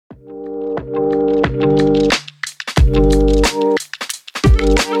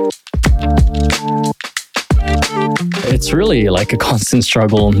it's really like a constant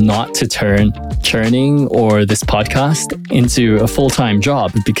struggle not to turn churning or this podcast into a full-time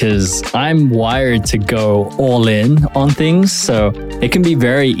job, because I'm wired to go all in on things. So it can be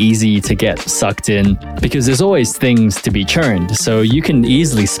very easy to get sucked in because there's always things to be churned. So you can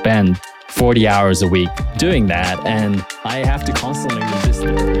easily spend 40 hours a week doing that. And I have to constantly resist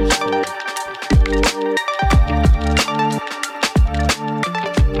the urge.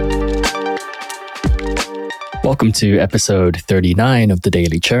 Welcome to episode 39 of The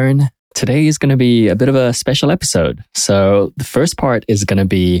Daily Churn. Today is going to be a bit of a special episode. So the first part is going to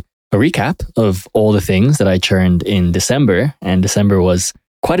be a recap of all the things that I churned in December. And December was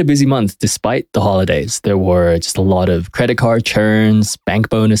quite a busy month despite the holidays. There were just a lot of credit card churns, bank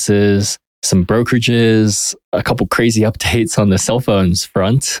bonuses, some brokerages, a couple crazy updates on the cell phones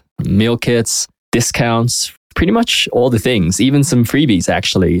front, meal kits, discounts, pretty much all the things, even some freebies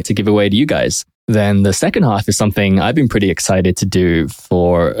actually to give away to you guys. Then the second half is something I've been pretty excited to do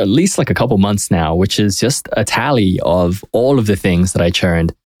for at least like a couple months now, which is just a tally of all of the things that I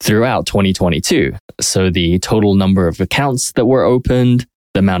churned throughout 2022. So the total number of accounts that were opened,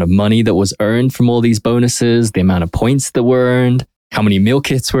 the amount of money that was earned from all these bonuses, the amount of points that were earned, how many meal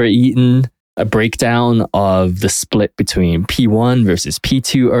kits were eaten, a breakdown of the split between P1 versus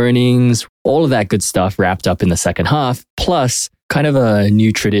P2 earnings, all of that good stuff wrapped up in the second half, plus kind of a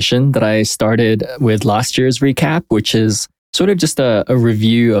new tradition that I started with last year's recap, which is sort of just a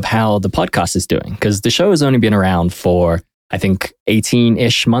review of how the podcast is doing. Because the show has only been around for, I think,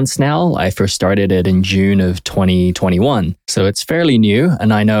 18-ish months now. I first started it in June of 2021. So it's fairly new.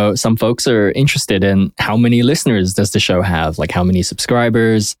 And I know some folks are interested in how many listeners does the show have? Like how many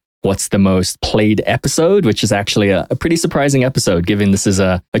subscribers? What's the most played episode? Which is actually a pretty surprising episode, given this is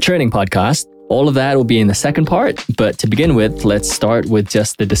a churning podcast. All of that will be in the second part. But to begin with, let's start with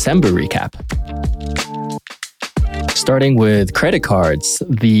just the December recap. Starting with credit cards,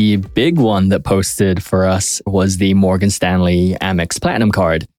 the big one that posted for us was the Morgan Stanley Amex Platinum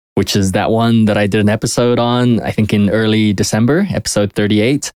card, which is that one that I did an episode on, I think in early December, episode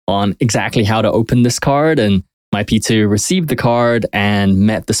 38, on exactly how to open this card. And my P2 received the card and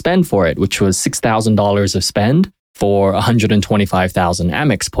met the spend for it, which was $6,000 of spend for 125,000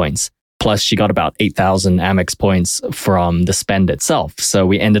 Amex points. Plus, she got about 8,000 Amex points from the spend itself. So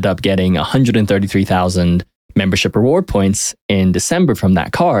we ended up getting 133,000 membership reward points in December from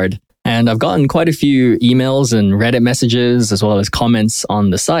that card. And I've gotten quite a few emails and Reddit messages, as well as comments on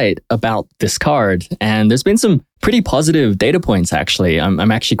the site about this card. And there's been some pretty positive data points, actually.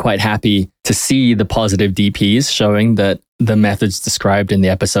 I'm actually quite happy to see the positive DPs showing that the methods described in the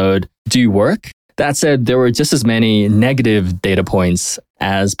episode do work. That said, there were just as many negative data points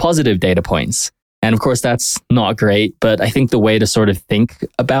as positive data points. And of course, that's not great. But I think the way to sort of think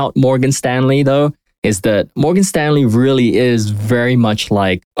about Morgan Stanley, though, is that Morgan Stanley really is very much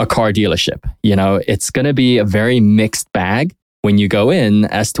like a car dealership. You know, it's going to be a very mixed bag when you go in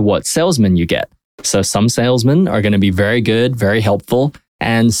as to what salesman you get. So some salesmen are going to be very good, very helpful,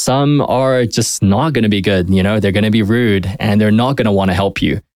 and some are just not going to be good. You know, they're going to be rude and they're not going to want to help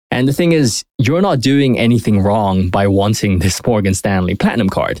you. And the thing is, you're not doing anything wrong by wanting this Morgan Stanley Platinum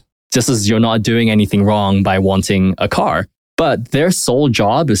card, just as you're not doing anything wrong by wanting a car. But their sole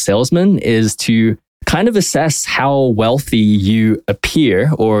job as salesmen is to kind of assess how wealthy you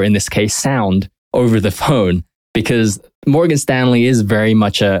appear, or in this case, sound, over the phone. Because Morgan Stanley is very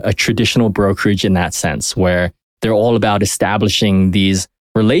much a traditional brokerage in that sense, where they're all about establishing these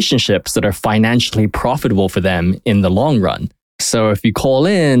relationships that are financially profitable for them in the long run. So if you call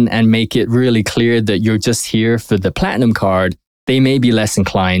in and make it really clear that you're just here for the Platinum card, they may be less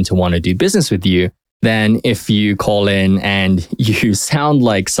inclined to want to do business with you than if you call in and you sound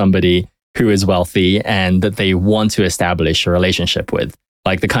like somebody who is wealthy and that they want to establish a relationship with.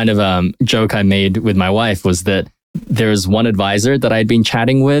 Like the kind of joke I made with my wife was that there's one advisor that I'd been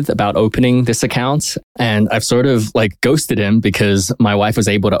chatting with about opening this account, and I've sort of like ghosted him because my wife was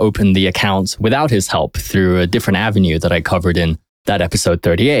able to open the account without his help through a different avenue that I covered in that episode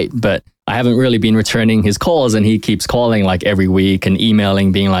 38. But I haven't really been returning his calls, and he keeps calling like every week and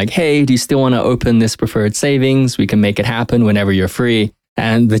emailing being like, hey, do you still want to open this preferred savings? We can make it happen whenever you're free.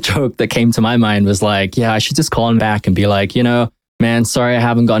 And the joke that came to my mind was like, yeah, I should just call him back and be like, you know, man, sorry, I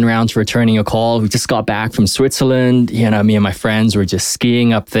haven't gotten around to returning your call. We just got back from Switzerland. You know, me and my friends were just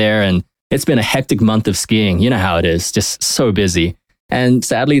skiing up there, and it's been a hectic month of skiing. You know how it is, just so busy. And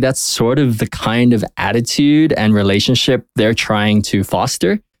sadly, that's sort of the kind of attitude and relationship they're trying to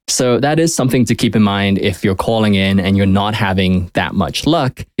foster. So that is something to keep in mind if you're calling in and you're not having that much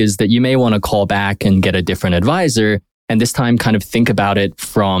luck, is that you may want to call back and get a different advisor. And this time kind of think about it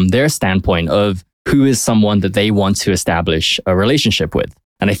from their standpoint of who is someone that they want to establish a relationship with.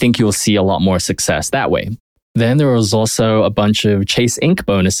 And I think you'll see a lot more success that way. Then there was also a bunch of Chase Ink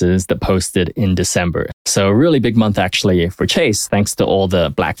bonuses that posted in December. So a really big month actually for Chase, thanks to all the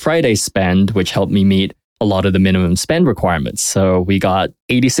Black Friday spend, which helped me meet a lot of the minimum spend requirements. So we got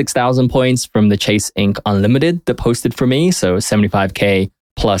 86,000 points from the Chase Ink Unlimited that posted for me. So 75K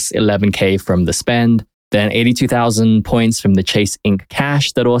plus 11K from the spend. Then 82,000 points from the Chase Ink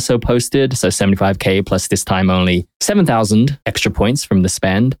Cash that also posted. So 75K plus this time only 7,000 extra points from the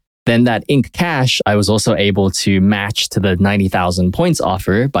spend. Then that Ink Cash, I was also able to match to the 90,000 points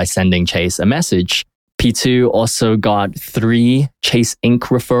offer by sending Chase a message. P2 also got 3 Chase Ink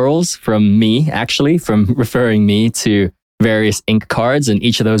referrals from me, actually, from referring me to various Ink cards. And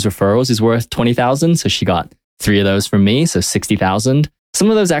each of those referrals is worth 20,000. So she got 3 of those from me, so 60,000. Some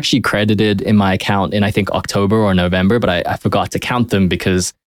of those actually credited in my account in, I think, October or November, but I forgot to count them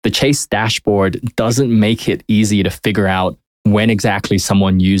because the Chase dashboard doesn't make it easy to figure out when exactly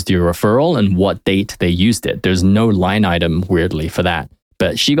someone used your referral and what date they used it. There's no line item, weirdly, for that.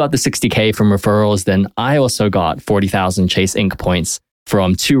 But she got the 60K from referrals. Then I also got 40,000 Chase Ink points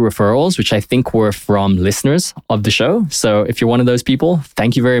from 2 referrals, which I think were from listeners of the show. So if you're one of those people,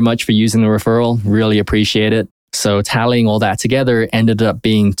 thank you very much for using the referral. Really appreciate it. So tallying all that together ended up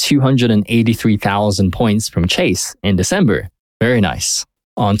being 283,000 points from Chase in December. Very nice.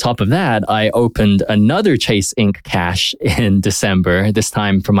 On top of that, I opened another Chase Ink Cash in December, this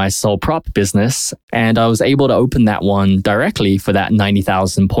time for my sole prop business. And I was able to open that one directly for that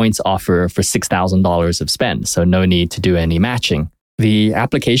 90,000 points offer for $6,000 of spend. So no need to do any matching. The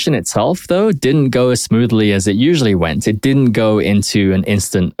application itself, though, didn't go as smoothly as it usually went. It didn't go into an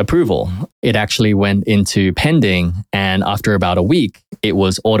instant approval. It actually went into pending. And after about a week, it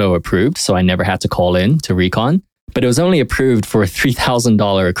was auto approved. So I never had to call in to recon. But it was only approved for a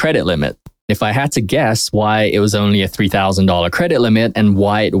 $3,000 credit limit. If I had to guess why it was only a $3,000 credit limit and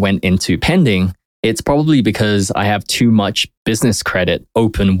why it went into pending, it's probably because I have too much business credit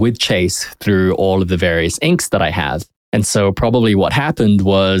open with Chase through all of the various inks that I have. And so probably what happened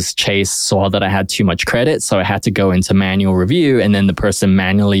was Chase saw that I had too much credit, so I had to go into manual review, and then the person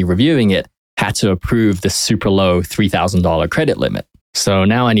manually reviewing it had to approve the super low $3,000 credit limit. So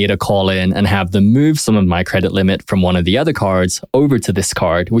now I need to call in and have them move some of my credit limit from one of the other cards over to this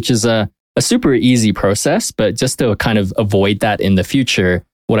card, which is a super easy process. But just to kind of avoid that in the future,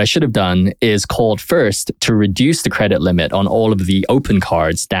 what I should have done is called first to reduce the credit limit on all of the open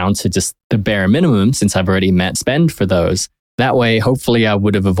cards down to just the bare minimum, since I've already met spend for those. That way, hopefully I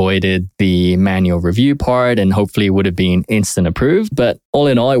would have avoided the manual review part and hopefully it would have been instant approved. But all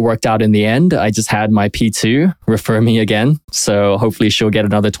in all, it worked out in the end. I just had my P2 refer me again. So hopefully she'll get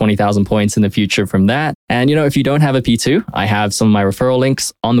another 20,000 points in the future from that. And, if you don't have a P2, I have some of my referral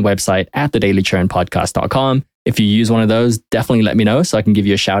links on the website at thedailychurnpodcast.com. If you use one of those, definitely let me know so I can give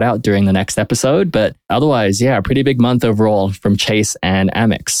you a shout out during the next episode. But otherwise, yeah, a pretty big month overall from Chase and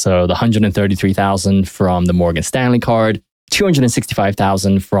Amex. So the 133,000 from the Morgan Stanley card,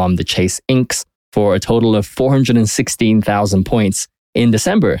 265,000 from the Chase Inks for a total of 416,000 points in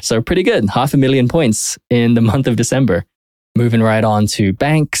December. So pretty good. 500,000 points in the month of December. Moving right on to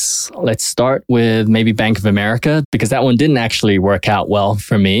banks. Let's start with maybe Bank of America, because that one didn't actually work out well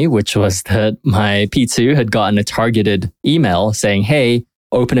for me, which was that my P2 had gotten a targeted email saying, hey,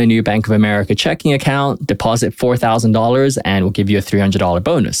 open a new Bank of America checking account, deposit $4,000, and we'll give you a $300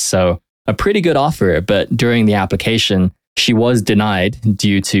 bonus. So a pretty good offer, but during the application, she was denied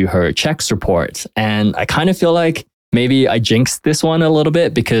due to her checks report. And I kind of feel like maybe I jinxed this one a little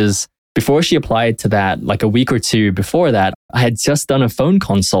bit, because before she applied to that, like a week or two before that, I had just done a phone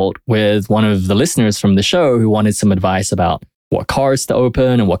consult with one of the listeners from the show who wanted some advice about what cards to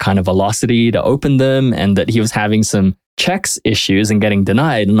open and what kind of velocity to open them, and that he was having some checks issues and getting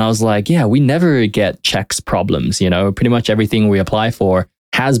denied. And I was like, yeah, we never get checks problems. Pretty much everything we apply for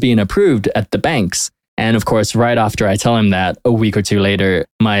has been approved at the banks. And of course, right after I tell him that, a week or two later,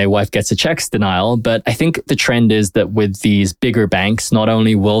 my wife gets a checks denial. But I think the trend is that with these bigger banks, not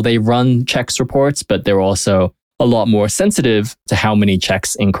only will they run checks reports, but they're also a lot more sensitive to how many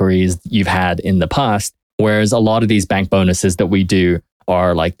checks inquiries you've had in the past. Whereas a lot of these bank bonuses that we do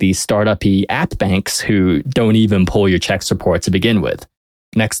are like these startup-y app banks who don't even pull your checks report to begin with.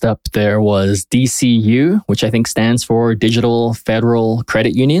 Next up, there was DCU, which I think stands for Digital Federal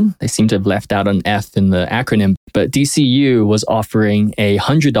Credit Union. They seem to have left out an F in the acronym, but DCU was offering a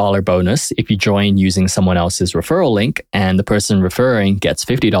 $100 bonus if you join using someone else's referral link, and the person referring gets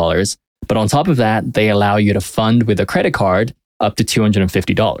 $50. But on top of that, they allow you to fund with a credit card up to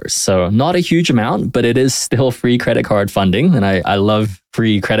 $250. So not a huge amount, but it is still free credit card funding. And I love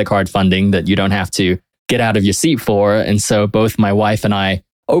free credit card funding that you don't have to get out of your seat for. And so both my wife and I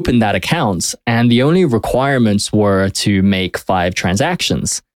opened that account, and the only requirements were to make 5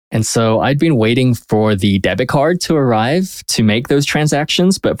 transactions. And so I'd been waiting for the debit card to arrive to make those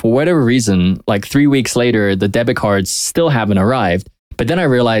transactions. But for whatever reason, like 3 weeks later, the debit cards still haven't arrived. But then I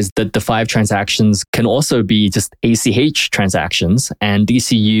realized that the 5 transactions can also be just ACH transactions, and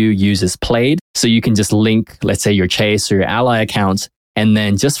DCU uses Plaid. So you can just link, let's say, your Chase or your Ally account, and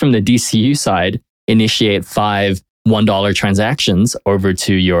then just from the DCU side, initiate 5 $1 transactions over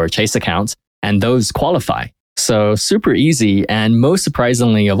to your Chase account, and those qualify. So super easy. And most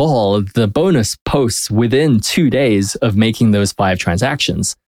surprisingly of all, the bonus posts within 2 days of making those 5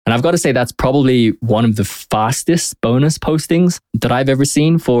 transactions. And I've got to say, that's probably one of the fastest bonus postings that I've ever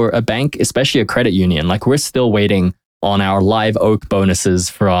seen for a bank, especially a credit union. Like, we're still waiting on our Live Oak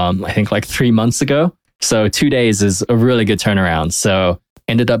bonuses from, I think, like 3 months ago. So 2 days is a really good turnaround. So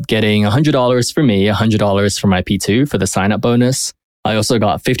ended up getting $100 for me, $100 for my P2 for the sign-up bonus. I also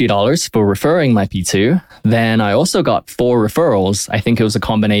got $50 for referring my P2. Then I also got 4 referrals. I think it was a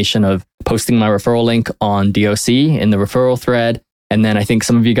combination of posting my referral link on DOC in the referral thread. And then I think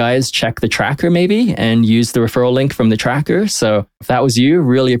some of you guys check the tracker maybe and use the referral link from the tracker. So if that was you,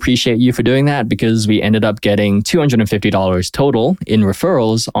 really appreciate you for doing that, because we ended up getting $250 total in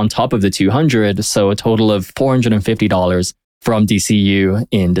referrals on top of the $200. So a total of $450 from DCU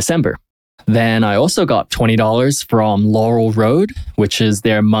in December. Then I also got $20 from Laurel Road, which is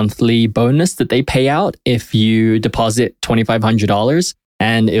their monthly bonus that they pay out if you deposit $2,500.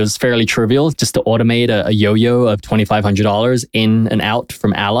 And it was fairly trivial just to automate a yo-yo of $2,500 in and out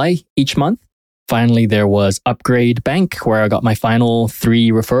from Ally each month. Finally, there was Upgrade Bank, where I got my final 3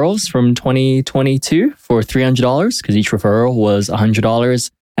 referrals from 2022 for $300, because each referral was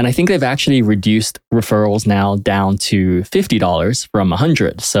 $100. And I think they've actually reduced referrals now down to $50 from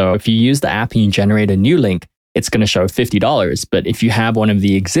 $100. So if you use the app and you generate a new link, it's going to show $50. But if you have one of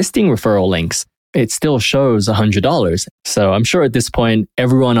the existing referral links, it still shows $100. So I'm sure at this point,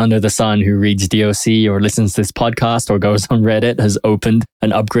 everyone under the sun who reads DOC or listens to this podcast or goes on Reddit has opened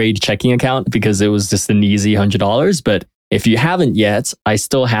an Upgrade checking account, because it was just an easy $100. But if you haven't yet, I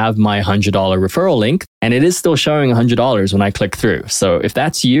still have my $100 referral link, and it is still showing $100 when I click through. So if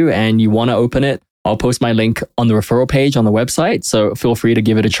that's you and you want to open it, I'll post my link on the referral page on the website. So feel free to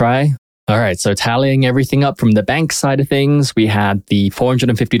give it a try. All right. So tallying everything up from the bank side of things, we had the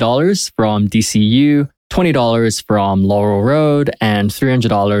 $450 from DCU, $20 from Laurel Road, and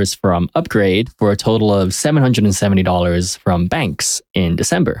 $300 from Upgrade, for a total of $770 from banks in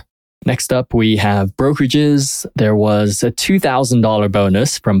December. Next up, we have brokerages. There was a $2,000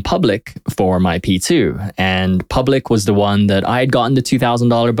 bonus from Public for my P2. And Public was the one that I had gotten the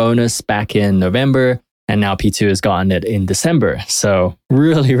 $2,000 bonus back in November. And now P2 has gotten it in December. So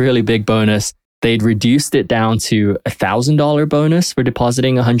really, really big bonus. They'd reduced it down to a $1,000 bonus for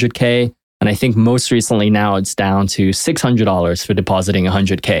depositing $100K. And I think most recently now it's down to $600 for depositing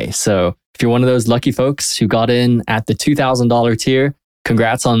 $100K. So if you're one of those lucky folks who got in at the $2,000 tier,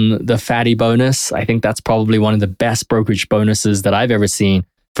 congrats on the fatty bonus. I think that's probably one of the best brokerage bonuses that I've ever seen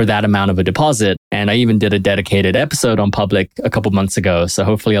for that amount of a deposit. And I even did a dedicated episode on Public a couple months ago. So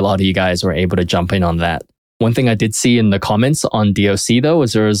hopefully a lot of you guys were able to jump in on that. One thing I did see in the comments on DOC though,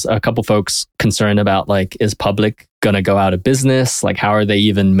 was there was a couple folks concerned about, like, is Public going to go out of business? Like, how are they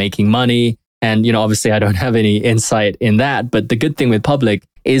even making money? And, obviously I don't have any insight in that, but the good thing with Public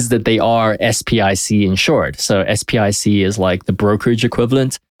is that they are SPIC insured. So SPIC is like the brokerage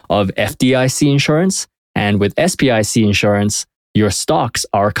equivalent of FDIC insurance. And with SPIC insurance, your stocks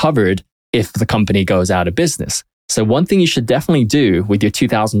are covered if the company goes out of business. So one thing you should definitely do with your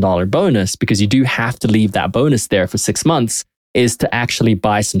 $2,000 bonus, because you do have to leave that bonus there for 6 months, is to actually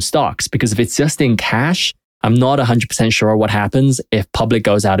buy some stocks. Because if it's just in cash, I'm not 100% sure what happens if Public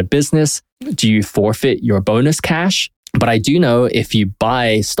goes out of business. Do you forfeit your bonus cash? But I do know if you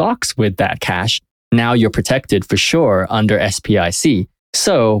buy stocks with that cash, now you're protected for sure under SPIC.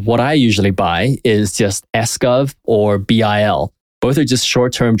 So what I usually buy is just SGov or BIL. Both are just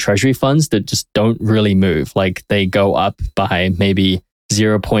short-term treasury funds that just don't really move. Like, they go up by maybe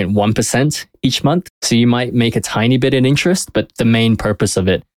 0.1% each month. So you might make a tiny bit in interest, but the main purpose of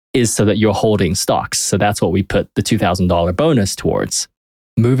it is so that you're holding stocks. So that's what we put the $2,000 bonus towards.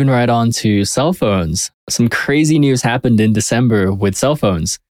 Moving right on to cell phones. Some crazy news happened in December with cell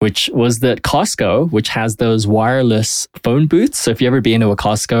phones, which was that Costco, which has those wireless phone booths. So if you ever been to a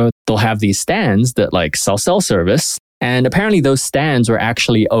Costco, they'll have these stands that like sell cell service. And apparently those stands were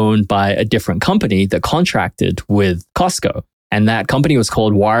actually owned by a different company that contracted with Costco. And that company was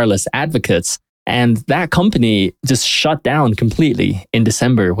called Wireless Advocates. And that company just shut down completely in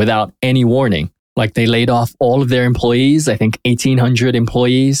December without any warning. Like they laid off all of their employees, I think 1,800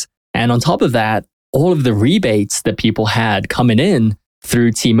 employees. And on top of that, all of the rebates that people had coming in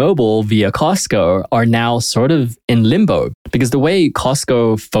through T-Mobile via Costco are now sort of in limbo. Because the way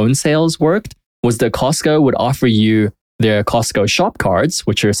Costco phone sales worked was that Costco would offer you their Costco shop cards,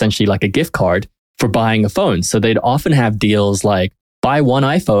 which are essentially like a gift card for buying a phone. So they'd often have deals like buy one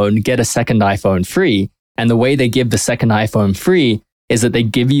iPhone, get a second iPhone free. And the way they give the second iPhone free is that they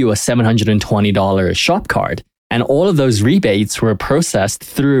give you a $720 shop card. And all of those rebates were processed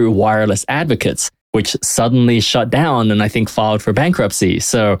through Wireless Advocates, which suddenly shut down and I think filed for bankruptcy.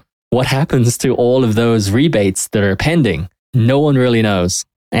 So what happens to all of those rebates that are pending? No one really knows.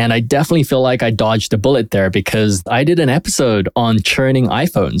 And I definitely feel like I dodged a bullet there because I did an episode on churning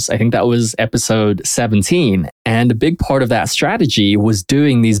iPhones. I think that was episode 17. And a big part of that strategy was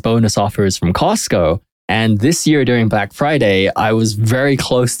doing these bonus offers from Costco. And this year during Black Friday, I was very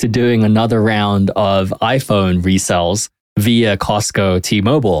close to doing another round of iPhone resells via Costco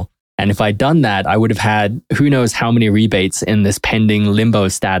T-Mobile. And if I'd done that, I would have had who knows how many rebates in this pending limbo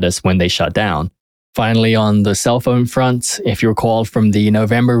status when they shut down. Finally, on the cell phone front, if you recall from the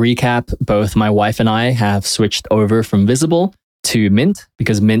November recap, both my wife and I have switched over from Visible to Mint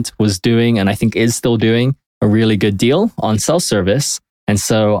because Mint was doing, and I think is still doing, a really good deal on cell service. And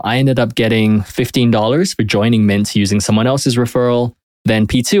so I ended up getting $15 for joining Mint using someone else's referral. Then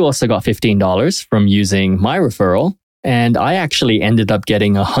P2 also got $15 from using my referral. And I actually ended up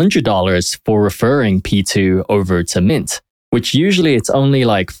getting $100 for referring P2 over to Mint, which usually it's only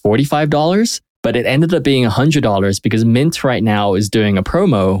like $45. But it ended up being $100 because Mint right now is doing a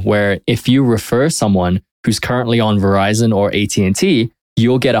promo where if you refer someone who's currently on Verizon or AT&T,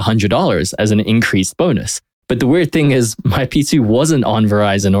 you'll get $100 as an increased bonus. But the weird thing is my P2 wasn't on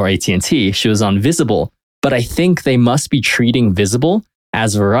Verizon or AT&T. She was on Visible. But I think they must be treating Visible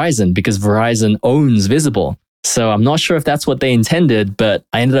as Verizon because Verizon owns Visible. So I'm not sure if that's what they intended, but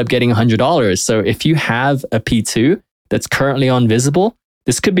I ended up getting $100. So if you have a P2 that's currently on Visible,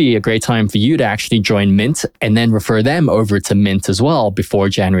 this could be a great time for you to actually join Mint and then refer them over to Mint as well before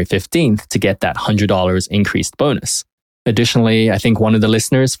January 15th to get that $100 increased bonus. Additionally, I think one of the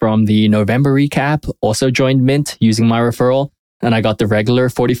listeners from the November recap also joined Mint using my referral, and I got the regular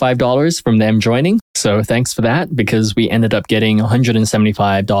 $45 from them joining. So thanks for that because we ended up getting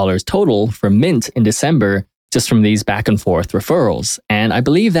 $175 total from Mint in December just from these back and forth referrals. And I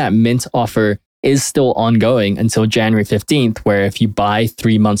believe that Mint offer is still ongoing until January 15th, where if you buy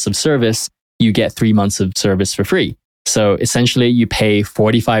 3 months of service, you get 3 months of service for free. So essentially you pay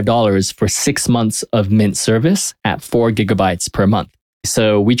 $45 for 6 months of Mint service at 4 gigabytes per month.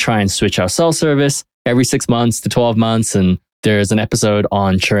 So we try and switch our cell service every 6 months to 12 months. And there's an episode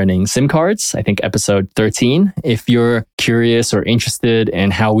on churning SIM cards, I think episode 13, if you're curious or interested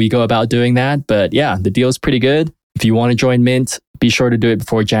in how we go about doing that. But yeah, the deal's pretty good. If you want to join Mint, be sure to do it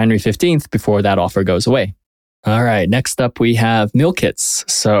before January 15th, before that offer goes away. All right, next up we have meal kits.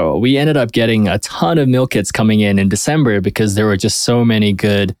 So we ended up getting a ton of meal kits coming in December because there were just so many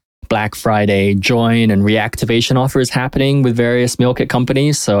good Black Friday join and reactivation offers happening with various meal kit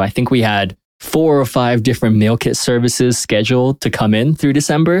companies. So I think we had 4 or 5 different meal kit services scheduled to come in through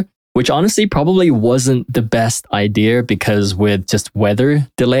December, which honestly probably wasn't the best idea because with just weather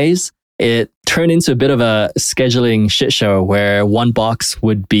delays, it turned into a bit of a scheduling shit show where one box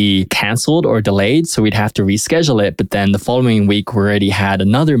would be canceled or delayed. So we'd have to reschedule it. But then the following week, we already had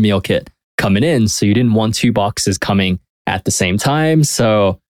another meal kit coming in. So you didn't want 2 boxes coming at the same time.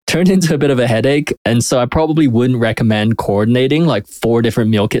 So turned into a bit of a headache. And so I probably wouldn't recommend coordinating like 4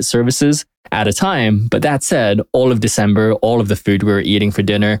 different meal kit services at a time. But that said, all of December, all of the food we were eating for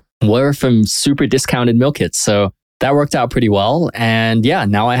dinner were from super discounted meal kits. So that worked out pretty well. And yeah,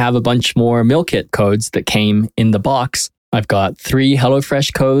 now I have a bunch more meal kit codes that came in the box. I've got 3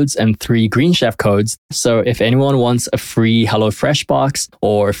 HelloFresh codes and 3 Green Chef codes. So if anyone wants a free HelloFresh box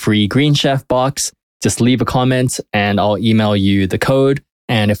or a free Green Chef box, just leave a comment and I'll email you the code.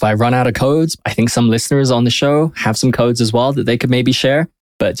 And if I run out of codes, I think some listeners on the show have some codes as well that they could maybe share.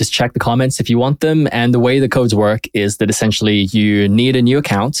 But just check the comments if you want them. And the way the codes work is that essentially you need a new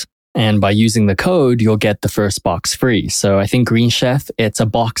account. And by using the code, you'll get the first box free. So I think Green Chef, it's a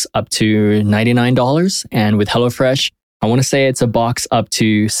box up to $99. And with HelloFresh, I want to say it's a box up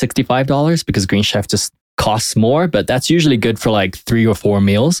to $65 because Green Chef just costs more. But that's usually good for like 3 or 4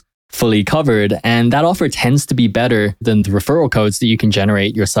 meals fully covered. And that offer tends to be better than the referral codes that you can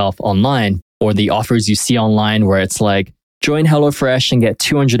generate yourself online or the offers you see online where it's like, join HelloFresh and get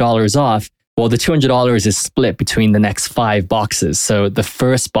 $200 off. Well, the $200 is split between the next 5 boxes. So the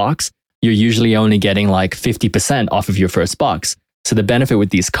first box, you're usually only getting like 50% off of your first box. So the benefit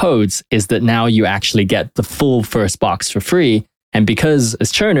with these codes is that now you actually get the full first box for free. And because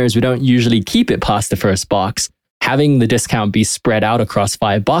as churners, we don't usually keep it past the first box, having the discount be spread out across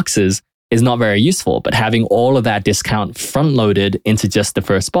 5 boxes is not very useful. But having all of that discount front loaded into just the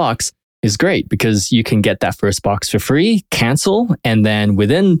first box is great because you can get that first box for free, cancel, and then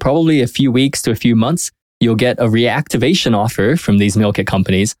within probably a few weeks to a few months, you'll get a reactivation offer from these meal kit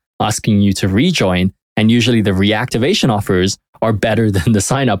companies asking you to rejoin. And usually the reactivation offers are better than the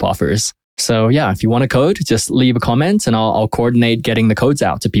sign up offers. So yeah, if you want a code, just leave a comment and I'll coordinate getting the codes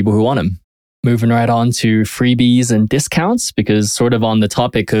out to people who want them. Moving right on to freebies and discounts, because sort of on the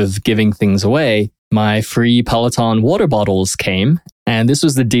topic of giving things away, my free Peloton water bottles came. And this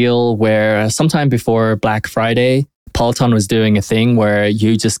was the deal where sometime before Black Friday, Peloton was doing a thing where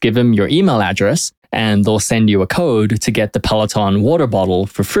you just give them your email address and they'll send you a code to get the Peloton water bottle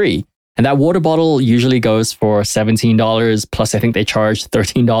for free. And that water bottle usually goes for $17, plus I think they charge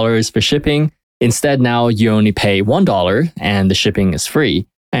 $13 for shipping. Instead, now you only pay $1 and the shipping is free.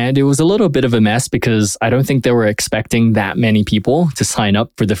 And it was a little bit of a mess because I don't think they were expecting that many people to sign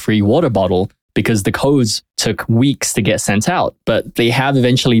up for the free water bottle because the codes took weeks to get sent out. But they have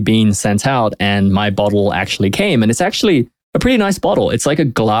eventually been sent out and my bottle actually came. And it's actually a pretty nice bottle. It's like a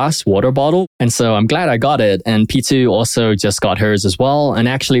glass water bottle. And so I'm glad I got it. And P2 also just got hers as well. And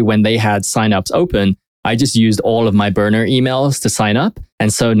actually, when they had signups open, I just used all of my burner emails to sign up.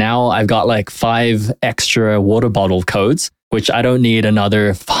 And so now I've got like 5 extra water bottle codes, which I don't need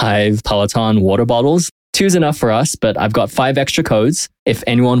another 5 Peloton water bottles. 2's enough for us, but I've got 5 extra codes. If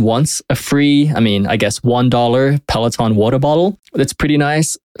anyone wants a free, I guess $1 Peloton water bottle, that's pretty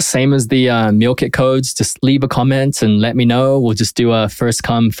nice. Same as the meal kit codes, just leave a comment and let me know. We'll just do a first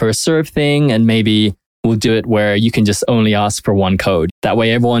come, first serve thing. And maybe we'll do it where you can just only ask for 1 code. That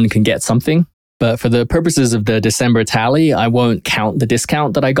way everyone can get something. But for the purposes of the December tally, I won't count the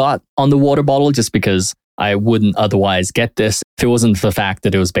discount that I got on the water bottle just because I wouldn't otherwise get this if it wasn't for the fact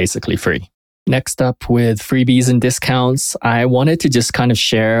that it was basically free. Next up with freebies and discounts, I wanted to just kind of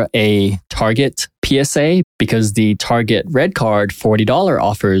share a Target PSA because the Target Red Card $40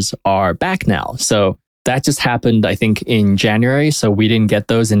 offers are back now. So that just happened, I think, in January. So we didn't get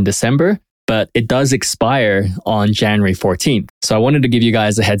those in December, but it does expire on January 14th. So I wanted to give you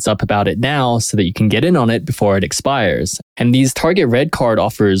guys a heads up about it now so that you can get in on it before it expires. And these Target Red Card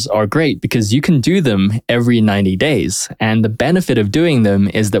offers are great because you can do them every 90 days. And the benefit of doing them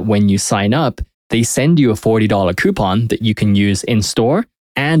is that when you sign up, they send you a $40 coupon that you can use in store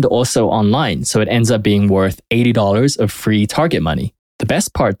and also online. So it ends up being worth $80 of free Target money. The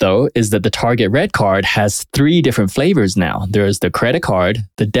best part though is that the Target Red Card has 3 different flavors now. There's the credit card,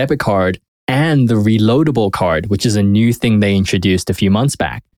 the debit card, and the reloadable card, which is a new thing they introduced a few months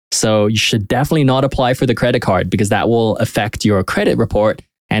back. So you should definitely not apply for the credit card because that will affect your credit report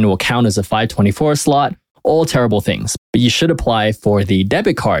and will count as a 524 slot, all terrible things. But you should apply for the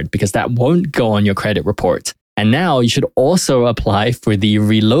debit card because that won't go on your credit report. And now you should also apply for the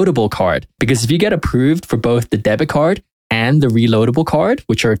reloadable card because if you get approved for both the debit card and the reloadable card,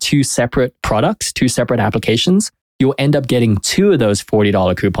 which are 2 separate products, 2 separate applications, you'll end up getting 2 of those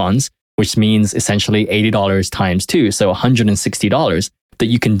 $40 coupons, which means essentially $80 times 2, so $160 that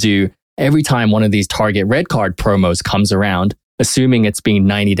you can do every time one of these Target Red Card promos comes around, assuming it's been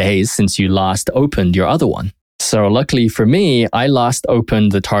 90 days since you last opened your other one. So luckily for me, I last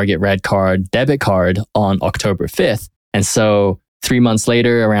opened the Target Red Card debit card on October 5th. And so 3 months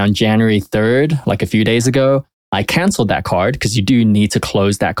later, around January 3rd, like a few days ago, I canceled that card because you do need to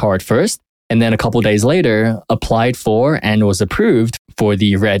close that card first. And then a couple days later, applied for and was approved for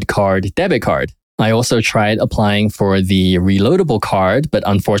the Red Card debit card. I also tried applying for the reloadable card, but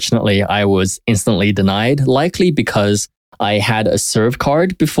unfortunately, I was instantly denied, likely because I had a Serve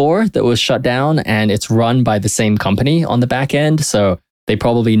card before that was shut down and it's run by the same company on the back end. So they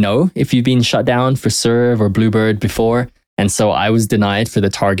probably know if you've been shut down for Serve or Bluebird before. And so I was denied for the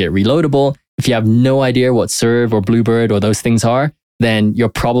Target reloadable. If you have no idea what Serve or Bluebird or those things are, then you're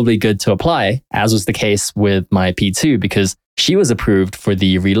probably good to apply, as was the case with my P2, because she was approved for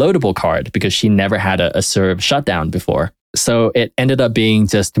the reloadable card because she never had a Serve shutdown before. So it ended up being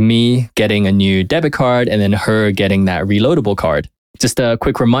just me getting a new debit card and then her getting that reloadable card. Just a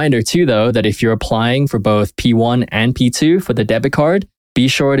quick reminder too, though, that if you're applying for both P1 and P2 for the debit card, be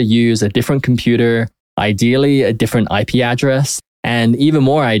sure to use a different computer, ideally a different IP address, and even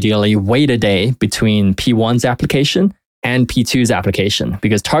more ideally, wait a day between P1's application and P2's application,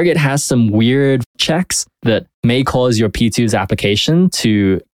 because Target has some weird checks that may cause your P2's application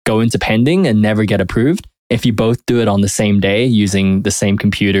to go into pending and never get approved if you both do it on the same day using the same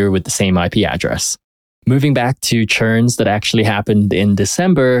computer with the same IP address. Moving back to churns that actually happened in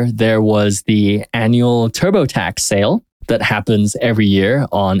December, there was the annual TurboTax sale that happens every year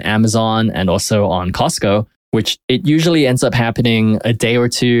on Amazon and also on Costco, which it usually ends up happening a day or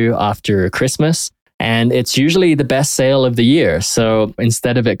two after Christmas. And it's usually the best sale of the year. So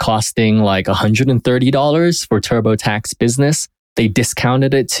instead of it costing like $130 for TurboTax Business, they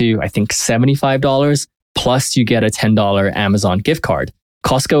discounted it to, I think, $75, plus you get a $10 Amazon gift card.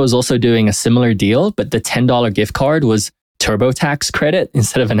 Costco is also doing a similar deal, but the $10 gift card was TurboTax credit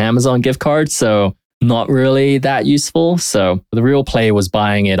instead of an Amazon gift card. So not really that useful. So the real play was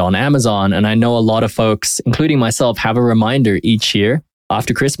buying it on Amazon. And I know a lot of folks, including myself, have a reminder each year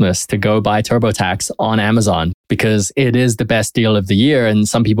after Christmas to go buy TurboTax on Amazon because it is the best deal of the year. And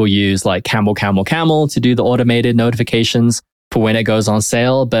some people use like Camel to do the automated notifications for when it goes on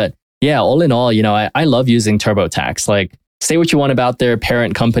sale. But yeah, all in all, I love using TurboTax. Like, say what you want about their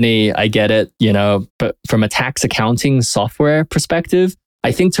parent company. I get it, but from a tax accounting software perspective,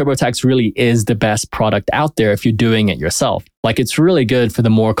 I think TurboTax really is the best product out there if you're doing it yourself. Like, it's really good for the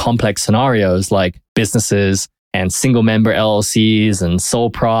more complex scenarios like businesses and single member LLCs and sole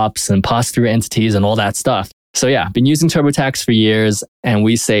props and pass-through entities and all that stuff. So yeah, been using TurboTax for years, and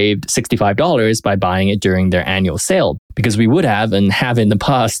we saved $65 by buying it during their annual sale because we would have and have in the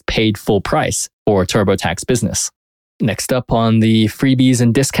past paid full price for TurboTax Business. Next up on the freebies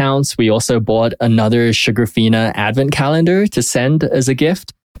and discounts, we also bought another Sugarfina advent calendar to send as a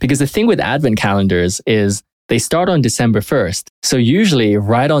gift. Because the thing with advent calendars is they start on December 1st. So usually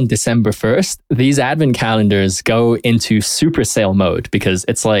right on December 1st, these advent calendars go into super sale mode because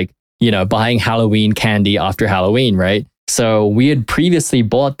it's like, buying Halloween candy after Halloween, right? So we had previously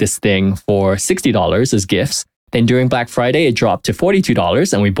bought this thing for $60 as gifts. Then during Black Friday, it dropped to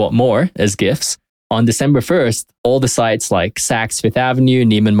 $42 and we bought more as gifts. On December 1st, all the sites like Saks Fifth Avenue,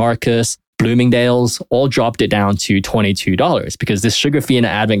 Neiman Marcus, Bloomingdale's all dropped it down to $22 because this Sugarfina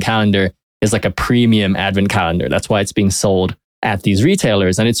advent calendar is like a premium advent calendar. That's why it's being sold at these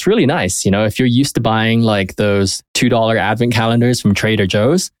retailers. And it's really nice. If you're used to buying like those $2 advent calendars from Trader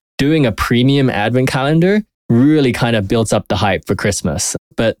Joe's, doing a premium advent calendar really kind of builds up the hype for Christmas.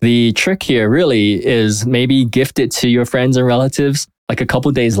 But the trick here really is maybe gift it to your friends and relatives like a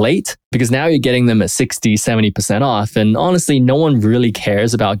couple days late, because now you're getting them at 60, 70% off. And honestly, no one really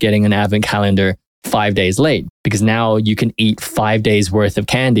cares about getting an advent calendar 5 days late because now you can eat 5 days worth of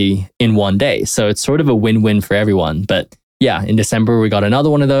candy in one day. So it's sort of a win-win for everyone. But yeah, in December, we got another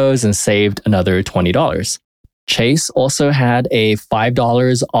one of those and saved another $20. Chase also had a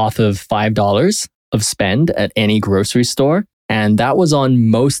 $5 off of $5 of spend at any grocery store. And that was on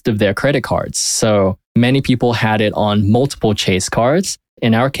most of their credit cards. So many people had it on multiple Chase cards.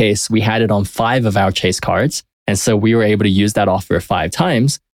 In our case, we had it on 5 of our Chase cards. And so we were able to use that offer 5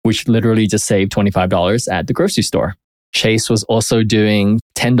 times, which literally just saved $25 at the grocery store. Chase was also doing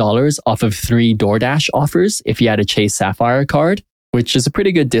 $10 off of 3 DoorDash offers if you had a Chase Sapphire card, which is a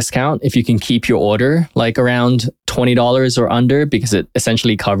pretty good discount if you can keep your order like around $20 or under, because it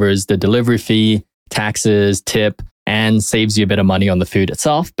essentially covers the delivery fee, taxes, tip, and saves you a bit of money on the food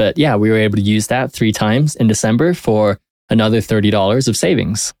itself. But yeah, we were able to use that 3 times in December for another $30 of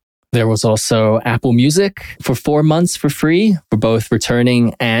savings. There was also Apple Music for 4 months for free for both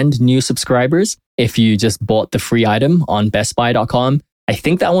returning and new subscribers if you just bought the free item on bestbuy.com. I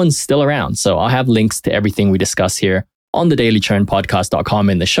think that one's still around, so I'll have links to everything we discuss here on the dailychurnpodcast.com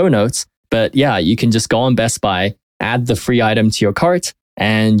in the show notes. But yeah, you can just go on Best Buy, add the free item to your cart,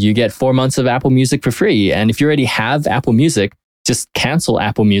 and you get 4 months of Apple Music for free. And if you already have Apple Music, just cancel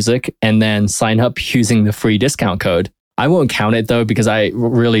Apple Music and then sign up using the free discount code. I won't count it though, because I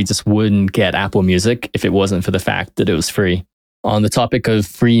really just wouldn't get Apple Music if it wasn't for the fact that it was free. On the topic of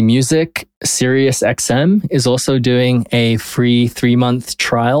free music, SiriusXM is also doing a free 3-month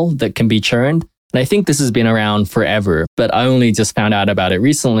trial that can be churned. And I think this has been around forever, but I only just found out about it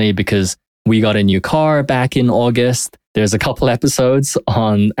recently because we got a new car back in August. There's a couple episodes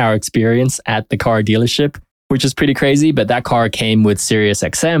on our experience at the car dealership, which is pretty crazy, but that car came with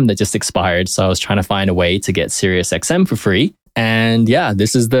SiriusXM that just expired. So I was trying to find a way to get SiriusXM for free. And yeah,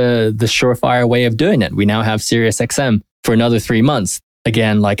 this is the surefire way of doing it. We now have SiriusXM for another 3 months.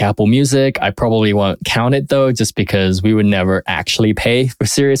 Again, like Apple Music, I probably won't count it though, just because we would never actually pay for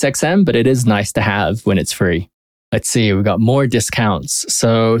SiriusXM, but it is nice to have when it's free. Let's see, we got more discounts.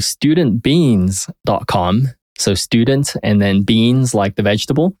 So studentbeans.com, so student and then beans like the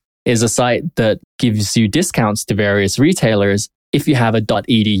vegetable, is a site that gives you discounts to various retailers if you have a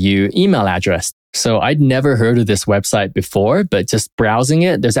 .edu email address. So I'd never heard of this website before, but just browsing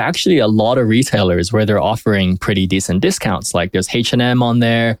it, there's actually a lot of retailers where they're offering pretty decent discounts. Like there's H&M on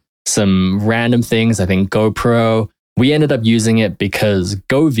there, some random things, I think GoPro. We ended up using it because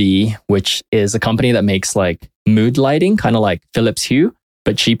Govee, which is a company that makes like mood lighting, kind of like Philips Hue,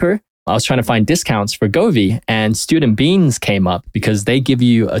 but cheaper. I was trying to find discounts for Govee, and Student Beans came up because they give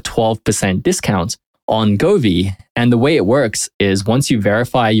you a 12% discount on Govee. And the way it works is once you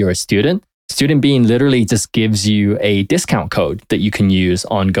verify you're a student, Student Bean literally just gives you a discount code that you can use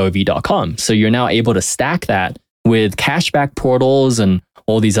on Govee.com. So you're now able to stack that with cashback portals and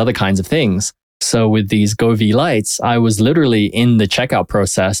all these other kinds of things. So with these Govee lights, I was literally in the checkout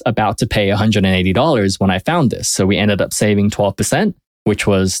process about to pay $180 when I found this. So we ended up saving 12%, which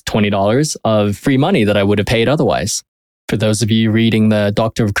was $20 of free money that I would have paid otherwise. For those of you reading the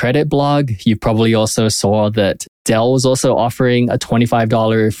Doctor of Credit blog, you probably also saw that Dell was also offering a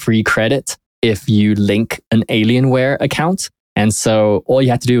 $25 free credit if you link an Alienware account. And so all you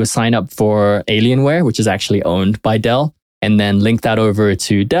had to do was sign up for Alienware, which is actually owned by Dell, and then link that over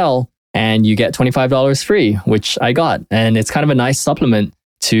to Dell, and you get $25 free, which I got. And it's kind of a nice supplement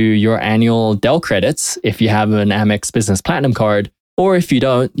to your annual Dell credits if you have an Amex Business Platinum card. Or if you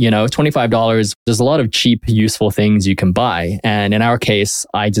don't, $25, there's a lot of cheap, useful things you can buy. And in our case,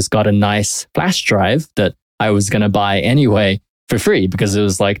 I just got a nice flash drive that I was going to buy anyway for free because it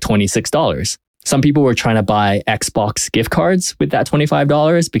was like $26. Some people were trying to buy Xbox gift cards with that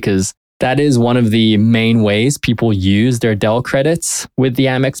 $25 because that is one of the main ways people use their Dell credits with the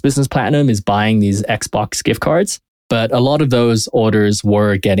Amex Business Platinum is buying these Xbox gift cards. But a lot of those orders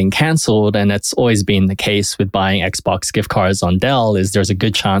were getting canceled, and it's always been the case with buying Xbox gift cards on Dell is there's a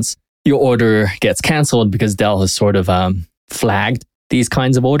good chance your order gets canceled because Dell has sort of flagged these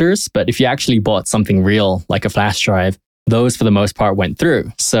kinds of orders. But if you actually bought something real, like a flash drive, those for the most part went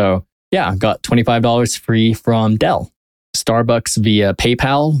through. So yeah, got $25 free from Dell. Starbucks via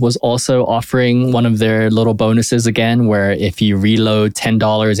PayPal was also offering one of their little bonuses again, where if you reload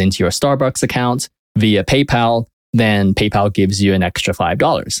 $10 into your Starbucks account via PayPal, then PayPal gives you an extra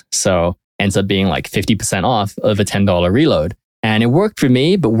 $5. So ends up being like 50% off of a $10 reload. And it worked for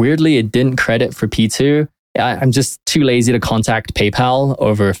me, but weirdly, it didn't credit for P2. I'm just too lazy to contact PayPal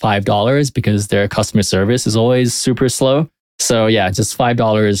over $5 because their customer service is always super slow. So yeah, just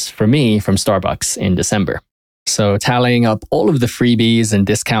 $5 for me from Starbucks in December. So tallying up all of the freebies and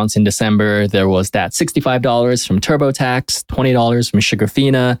discounts in December, there was that $65 from TurboTax, $20 from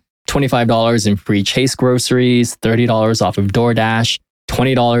Sugarfina, $25 in free Chase groceries, $30 off of DoorDash,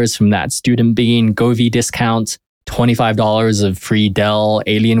 $20 from that Student Bean Govee discount, $25 of free Dell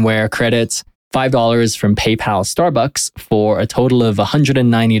Alienware credits, $5 from PayPal Starbucks for a total of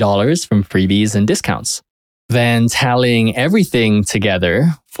 $190 from freebies and discounts. Then tallying everything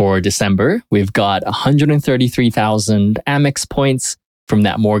together for December, we've got 133,000 Amex points from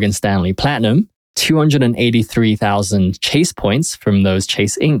that Morgan Stanley Platinum, 283,000 Chase points from those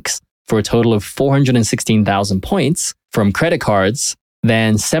Chase Inks for a total of 416,000 points from credit cards,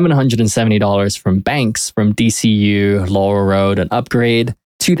 then $770 from banks from DCU, Laurel Road, and Upgrade,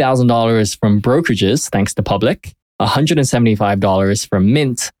 $2,000 from brokerages, thanks to Public, $175 from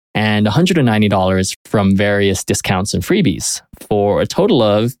Mint, and $190 from various discounts and freebies for a total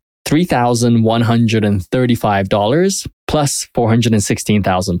of $3,135 plus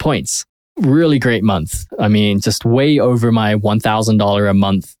 416,000 points. Really great month. I mean, just way over my $1,000 a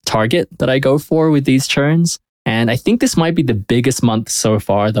month target that I go for with these churns. And I think this might be the biggest month so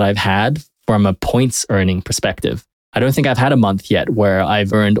far that I've had from a points earning perspective. I don't think I've had a month yet where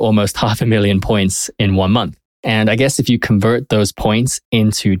I've earned almost 500,000 points in 1 month. And I guess if you convert those points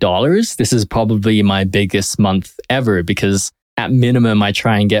into dollars, this is probably my biggest month ever because at minimum, I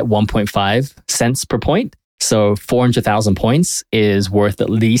try and get 1.5 cents per point. So 400,000 points is worth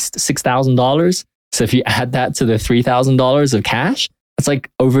at least $6,000. So if you add that to the $3,000 of cash, that's like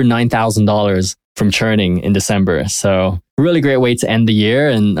over $9,000 from churning in December. So really great way to end the year.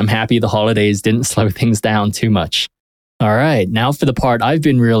 And I'm happy the holidays didn't slow things down too much. All right, now for the part I've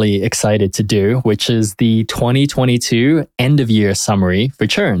been really excited to do, which is the 2022 end of year summary for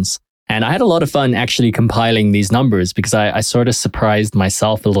churns. And I had a lot of fun actually compiling these numbers because I sort of surprised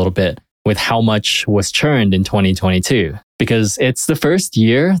myself a little bit with how much was churned in 2022. Because it's the first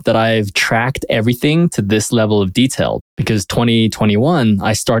year that I've tracked everything to this level of detail. Because 2021,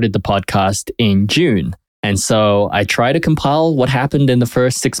 I started the podcast in June. And so I try to compile what happened in the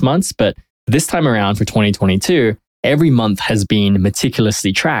first 6 months. But this time around for 2022, every month has been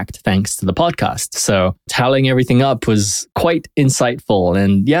meticulously tracked thanks to the podcast. So tallying everything up was quite insightful.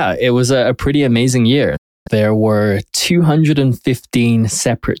 And yeah, it was a pretty amazing year. there were 215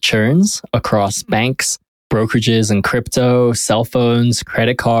 separate churns across banks, brokerages and crypto, cell phones,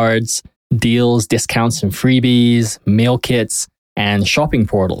 credit cards, deals, discounts and freebies, meal kits, and shopping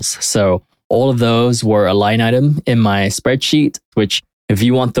portals. So all of those were a line item in my spreadsheet, which if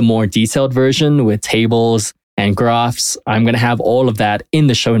you want the more detailed version with tables and graphs, I'm going to have all of that in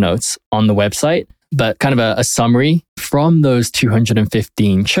the show notes on the website. But kind of a summary, from those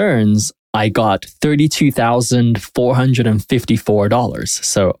 215 churns, I got $32,454.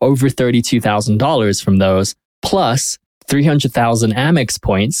 So over $32,000 from those, plus 300,000 Amex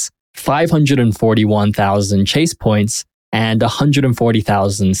points, 541,000 Chase points, and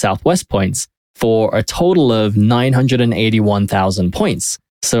 140,000 Southwest points for a total of 981,000 points.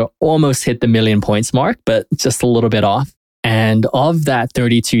 So almost hit the million points mark, but just a little bit off. And of that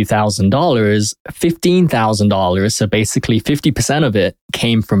 $32,000, $15,000, so basically 50% of it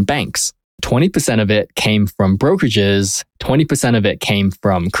came from banks. 20% of it came from brokerages, 20% of it came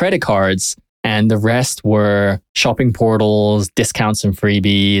from credit cards, and the rest were shopping portals, discounts and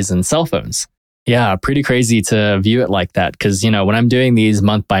freebies, and cell phones. Yeah, pretty crazy to view it like that because, when I'm doing these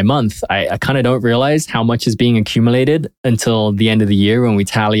month by month, I kind of don't realize how much is being accumulated until the end of the year when we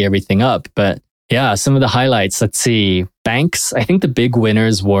tally everything up. But yeah, some of the highlights, let's see. Banks, I think the big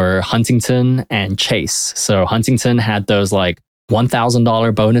winners were Huntington and Chase. So Huntington had those like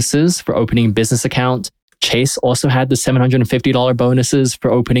 $1,000 bonuses for opening a business account. Chase also had the $750 bonuses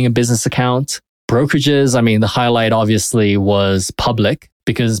for opening a business account. Brokerages, the highlight obviously was Public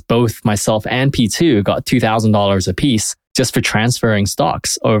because both myself and P2 got $2,000 a piece just for transferring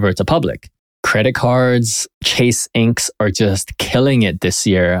stocks over to Public. Credit cards, Chase Incs are just killing it this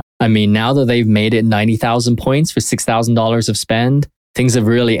year. Now that they've made it 90,000 points for $6,000 of spend, things have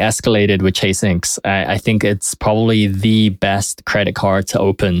really escalated with Chase Incs. I think it's probably the best credit card to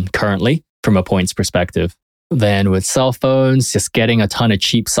open currently from a points perspective. Then with cell phones, just getting a ton of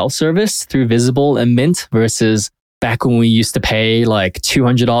cheap self-service through Visible and Mint versus back when we used to pay like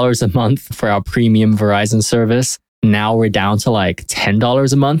 $200 a month for our premium Verizon service. Now we're down to like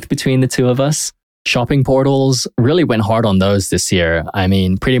 $10 a month between the two of us. Shopping portals really went hard on those this year.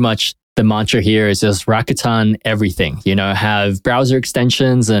 Pretty much the mantra here is just Rakuten everything. Have browser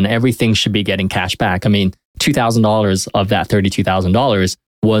extensions and everything should be getting cash back. $2,000 of that $32,000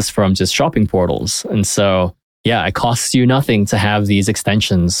 was from just shopping portals. And so, yeah, it costs you nothing to have these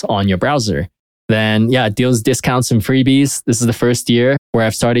extensions on your browser. Then, yeah, deals, discounts, and freebies. This is the first year where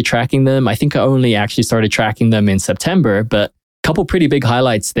I've started tracking them. I think I only actually started tracking them in September, but a couple pretty big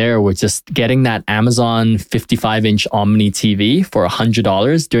highlights there were just getting that Amazon 55-inch Omni TV for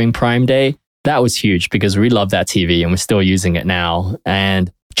 $100 during Prime Day. That was huge because we love that TV and we're still using it now.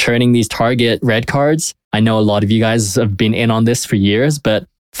 And churning these Target Red cards. I know a lot of you guys have been in on this for years, but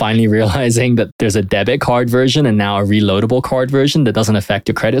finally realizing that there's a debit card version and now a reloadable card version that doesn't affect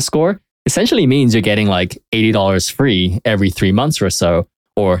your credit score essentially means you're getting like $80 free every 3 months or so,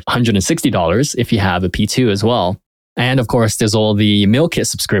 or $160 if you have a P2 as well. And of course, there's all the meal kit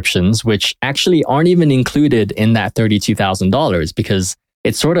subscriptions, which actually aren't even included in that $32,000 because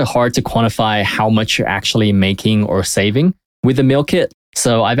it's sort of hard to quantify how much you're actually making or saving with the meal kit.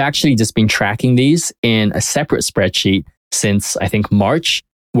 So I've actually just been tracking these in a separate spreadsheet since I think March,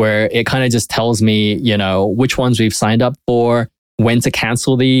 where it kind of just tells me, which ones we've signed up for, when to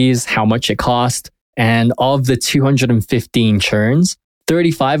cancel these, how much it cost. And of the 215 churns,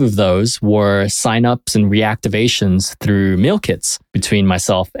 35 of those were signups and reactivations through meal kits between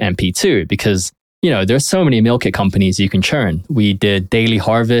myself and P2 because, there's so many meal kit companies you can churn. We did Daily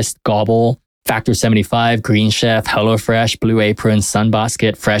Harvest, Gobble, Factor 75, Green Chef, HelloFresh, Blue Apron,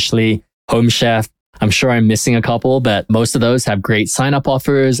 Sunbasket, Freshly, Home Chef. I'm sure I'm missing a couple, but most of those have great sign-up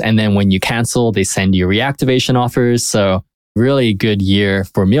offers. And then when you cancel, they send you reactivation offers. So really good year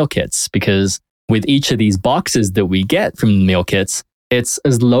for meal kits because with each of these boxes that we get from meal kits, it's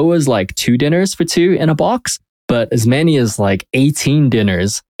as low as like 2 dinners for 2 in a box, but as many as like 18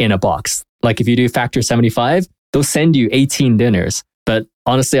 dinners in a box. Like if you do Factor 75, they'll send you 18 dinners. But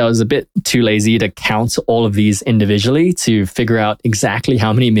honestly, I was a bit too lazy to count all of these individually to figure out exactly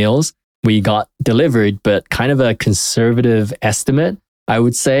how many meals we got delivered. But kind of a conservative estimate, I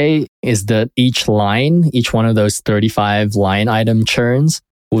would say, is that each one of those 35 line item churns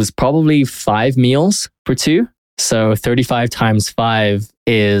was probably 5 meals for 2. So 35 times 5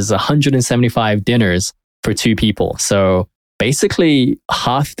 is 175 dinners for 2 people. So basically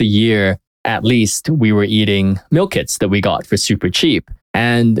half the year, at least, we were eating meal kits that we got for super cheap.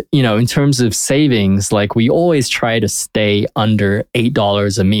 And, in terms of savings, like we always try to stay under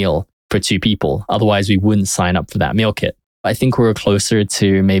 $8 a meal for 2 people. Otherwise, we wouldn't sign up for that meal kit. I think we're closer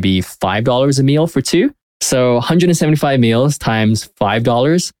to maybe $5 a meal for 2. So 175 meals times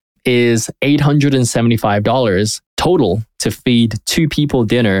 $5 is $875 total to feed 2 people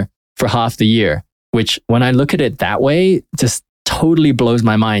dinner for half the year, which when I look at it that way, just totally blows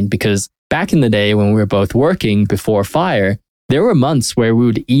my mind, because back in the day when we were both working before Fire, there were months where we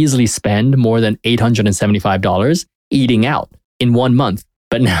would easily spend more than $875 eating out in 1 month.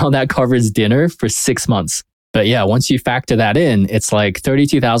 But now that covers dinner for 6 months. But yeah, once you factor that in, it's like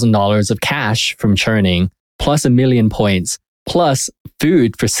 $32,000 of cash from churning, plus 1 million points, plus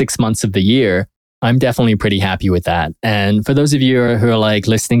food for 6 months of the year. I'm definitely pretty happy with that. And for those of you who are like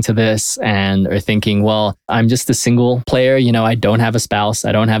listening to this and are thinking, well, I'm just a single player, I don't have a spouse,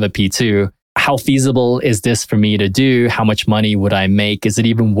 I don't have a P2. How feasible is this for me to do? How much money would I make? Is it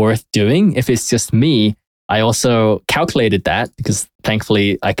even worth doing if it's just me? I also calculated that because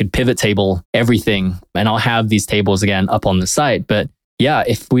thankfully I could pivot table everything, and I'll have these tables again up on the site. But yeah,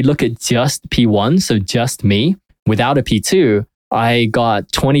 if we look at just P1, so just me without a P2, I got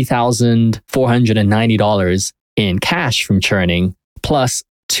 $20,490 in cash from churning plus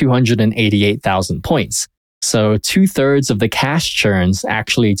 288,000 points. So 2/3 of the cash churns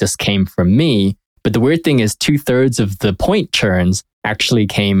actually just came from me. But the weird thing is 2/3 of the point churns actually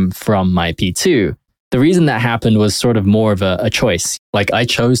came from my P2. The reason that happened was sort of more of a choice. Like I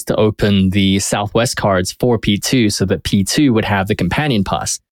chose to open the Southwest cards for P2 so that P2 would have the companion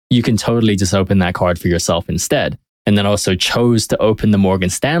pass. You can totally just open that card for yourself instead. And then also chose to open the Morgan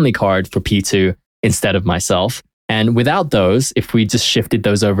Stanley card for P2 instead of myself. And without those, if we just shifted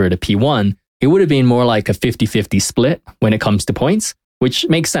those over to P1, it would have been more like a 50-50 split when it comes to points, which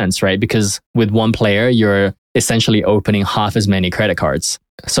makes sense, right? Because with one player, you're essentially opening half as many credit cards.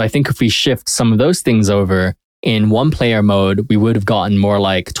 So I think if we shift some of those things over in one player mode, we would have gotten more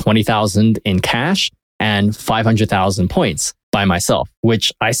like 20,000 in cash and 500,000 points by myself,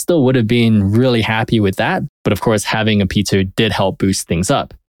 which I still would have been really happy with that. But of course, having a P2 did help boost things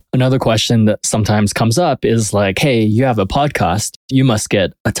up. Another question that sometimes comes up is like, hey, you have a podcast, you must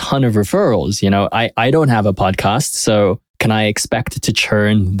get a ton of referrals. I don't have a podcast, so can I expect to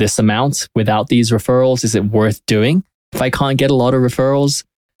churn this amount without these referrals? Is it worth doing? If I can't get a lot of referrals,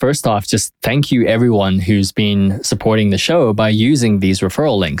 first off, just thank you everyone who's been supporting the show by using these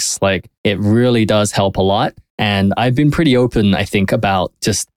referral links. Like it really does help a lot. And I've been pretty open, I think, about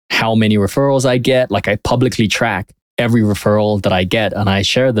just how many referrals I get. Like I publicly track every referral that I get and I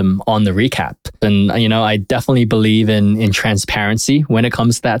share them on the recap. And, I definitely believe in transparency when it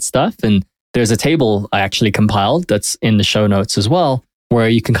comes to that stuff. And there's a table I actually compiled that's in the show notes as well, where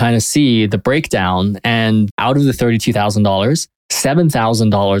you can kind of see the breakdown. And out of the $32,000,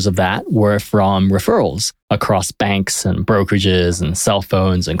 $7,000 of that were from referrals across banks and brokerages and cell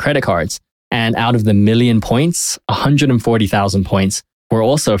phones and credit cards. And out of the 1 million points, 140,000 points were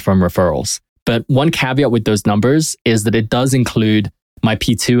also from referrals. But one caveat with those numbers is that it does include my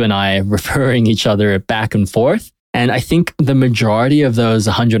P2 and I referring each other back and forth. And I think the majority of those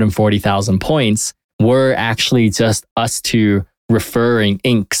 140,000 points were actually just us two referring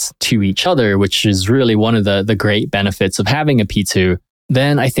inks to each other, which is really one of the great benefits of having a P2.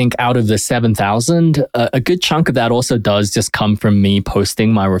 Then I think out of the 7,000, a good chunk of that also does just come from me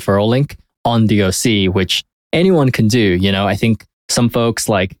posting my referral link on DOC, which anyone can do. I think some folks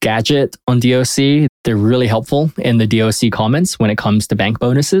like Gadget on DOC, they're really helpful in the DOC comments when it comes to bank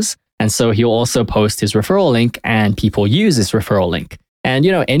bonuses. And so he'll also post his referral link and people use his referral link. And,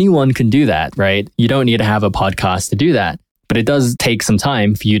 anyone can do that, right? You don't need to have a podcast to do that. But it does take some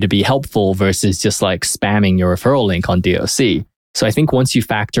time for you to be helpful versus just like spamming your referral link on DOC. So I think once you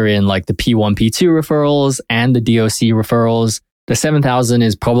factor in like the P1, P2 referrals and the DOC referrals, the 7,000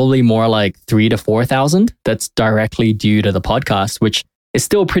 is probably more like 3,000 to 4,000. That's directly due to the podcast, which is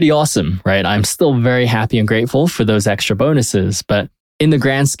still pretty awesome, right? I'm still very happy and grateful for those extra bonuses. But in the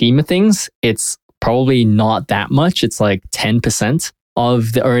grand scheme of things, it's probably not that much. It's like 10%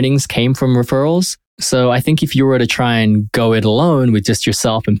 of the earnings came from referrals. So I think if you were to try and go it alone with just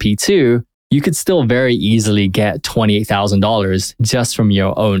yourself and P2, you could still very easily get $28,000 just from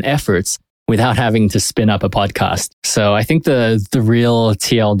your own efforts without having to spin up a podcast. So I think the real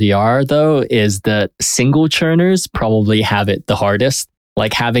TLDR though is that single churners probably have it the hardest.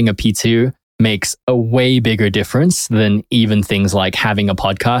 Like having a P2 makes a way bigger difference than even things like having a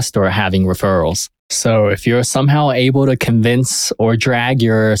podcast or having referrals. So if you're somehow able to convince or drag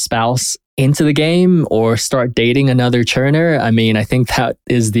your spouse into the game or start dating another churner, I think that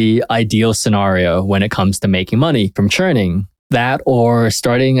is the ideal scenario when it comes to making money from churning. That or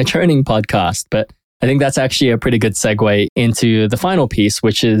starting a churning podcast. But I think that's actually a pretty good segue into the final piece,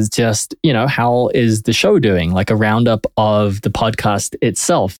 which is just, how is the show doing? Like a roundup of the podcast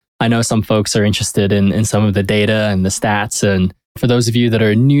itself. I know some folks are interested in some of the data and the stats. And for those of you that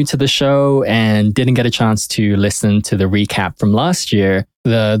are new to the show and didn't get a chance to listen to the recap from last year,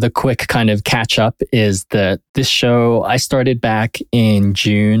 the quick kind of catch up is that this show I started back in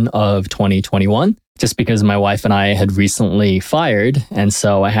June of 2021, just because my wife and I had recently fired. And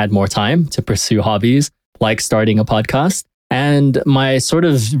so I had more time to pursue hobbies like starting a podcast. And my sort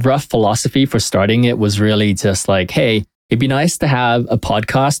of rough philosophy for starting it was really just like, hey, it'd be nice to have a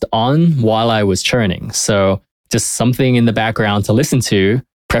podcast on while I was churning. So just something in the background to listen to,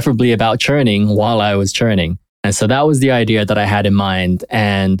 preferably about churning while I was churning. And so that was the idea that I had in mind.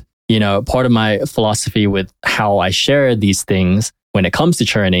 And, part of my philosophy with how I share these things when it comes to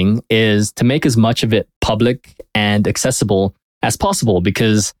churning is to make as much of it public and accessible as possible,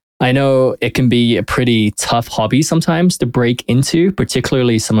 because I know it can be a pretty tough hobby sometimes to break into,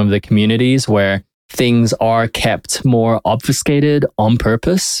 particularly some of the communities where things are kept more obfuscated on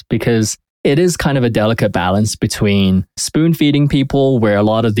purpose, because it is kind of a delicate balance between spoon feeding people, where a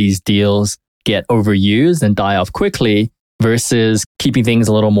lot of these deals get overused and die off quickly, versus keeping things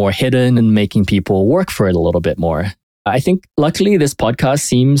a little more hidden and making people work for it a little bit more. I think luckily this podcast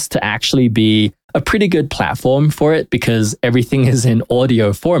seems to actually be a pretty good platform for it, because everything is in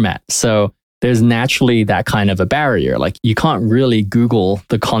audio format. So there's naturally that kind of a barrier. Like you can't really Google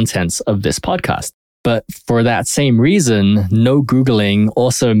the contents of this podcast. But for that same reason, no Googling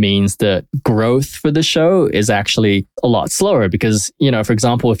also means that growth for the show is actually a lot slower because, for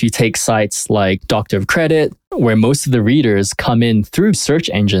example, if you take sites like Doctor of Credit, where most of the readers come in through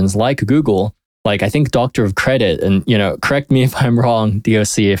search engines like Google, like I think Doctor of Credit, and, correct me if I'm wrong,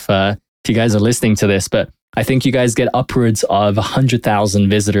 DOC, if you guys are listening to this, but I think you guys get upwards of 100,000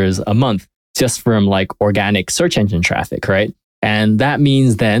 visitors a month just from like organic search engine traffic, right? And that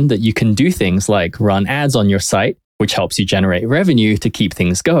means then that you can do things like run ads on your site, which helps you generate revenue to keep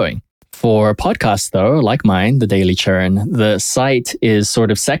things going. For podcasts, though, like mine, The Daily Churn, the site is sort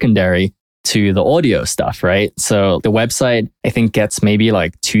of secondary to the audio stuff, right? So the website, I think, gets maybe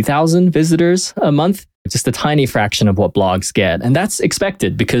like 2,000 visitors a month, just a tiny fraction of what blogs get. And that's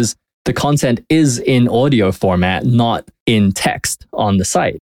expected because the content is in audio format, not in text on the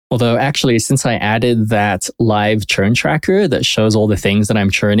site. Although actually, since I added that live churn tracker that shows all the things that I'm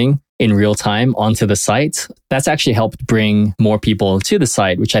churning in real time onto the site, that's actually helped bring more people to the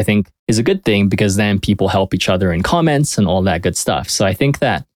site, which I think is a good thing because then people help each other in comments and all that good stuff. So I think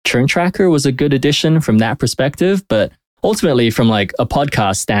that churn tracker was a good addition from that perspective. But ultimately, from like a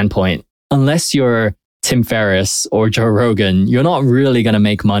podcast standpoint, unless you're Tim Ferriss or Joe Rogan, you're not really going to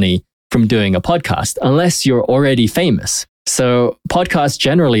make money from doing a podcast unless you're already famous. So podcasts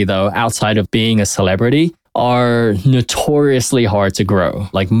generally, though, outside of being a celebrity, are notoriously hard to grow.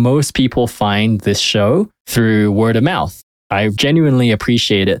 Like most people find this show through word of mouth. I genuinely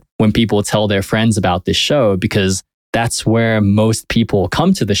appreciate it when people tell their friends about this show because that's where most people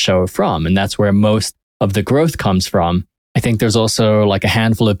come to the show from. And that's where most of the growth comes from. I think there's also like a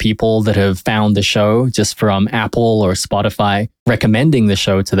handful of people that have found the show just from Apple or Spotify recommending the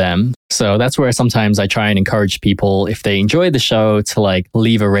show to them. So that's where sometimes I try and encourage people, if they enjoy the show, to like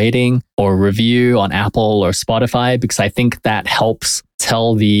leave a rating or review on Apple or Spotify, because I think that helps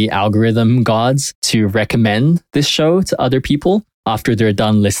tell the algorithm gods to recommend this show to other people after they're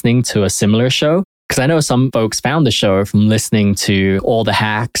done listening to a similar show. Because I know some folks found the show from listening to All the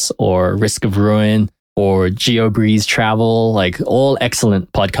Hacks or Risk of Ruin or GeoBreeze Travel, like all excellent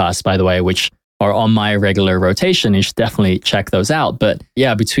podcasts, by the way, which are on my regular rotation. You should definitely check those out. But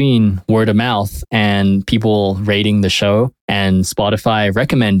yeah, between word of mouth and people rating the show and Spotify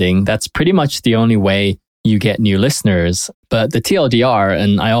recommending, that's pretty much the only way you get new listeners. But the TLDR,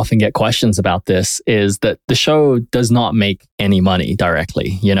 and I often get questions about this, is that the show does not make any money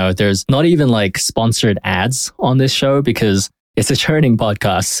directly. There's not even like sponsored ads on this show because it's a churning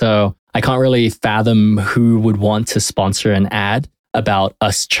podcast. So I can't really fathom who would want to sponsor an ad about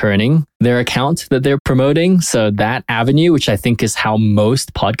us churning their account that they're promoting. So that avenue, which I think is how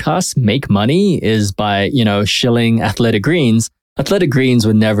most podcasts make money, is by, shilling Athletic Greens. Athletic Greens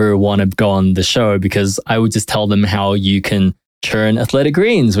would never want to go on the show because I would just tell them how you can churn Athletic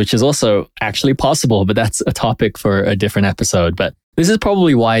Greens, which is also actually possible, but that's a topic for a different episode. But this is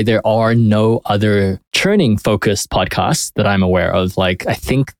probably why there are no other churning focused podcasts that I'm aware of. Like, I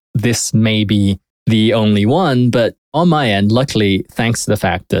think this may be the only one, but on my end, luckily, thanks to the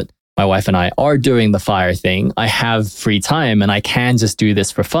fact that my wife and I are doing the FIRE thing, I have free time and I can just do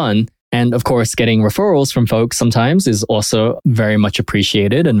this for fun And of course, getting referrals from folks sometimes is also very much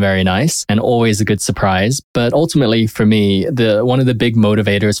appreciated and very nice and always a good surprise. But ultimately for me, one of the big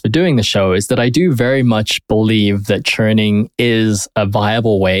motivators for doing the show is that I do very much believe that churning is a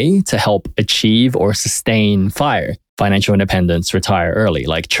viable way to help achieve or sustain FIRE, financial independence, retire early.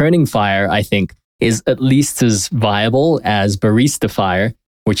 Like churning FIRE, I think, is at least as viable as barista FIRE,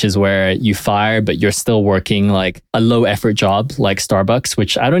 which is where you fire, but you're still working like a low effort job like Starbucks,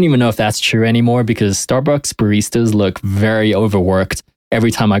 which I don't even know if that's true anymore because Starbucks baristas look very overworked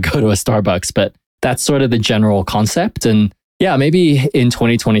every time I go to a Starbucks. But that's sort of the general concept. And yeah, maybe in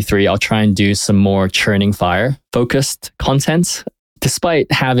 2023, I'll try and do some more churning FIRE focused content.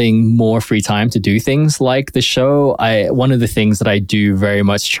 Despite having more free time to do things like the show, one of the things that I do very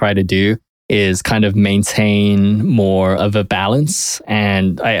much try to do is kind of maintain more of a balance.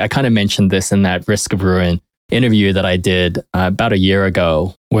 And I kind of mentioned this in that Risk of Ruin interview that I did about a year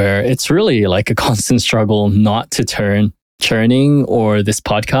ago, where it's really like a constant struggle not to turn churning or this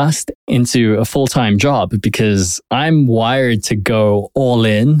podcast into a full-time job because I'm wired to go all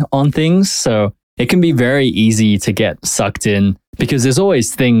in on things. So it can be very easy to get sucked in because there's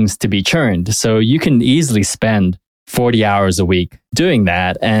always things to be churned. So you can easily spend 40 hours a week doing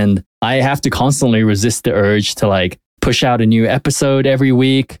that. And I have to constantly resist the urge to like push out a new episode every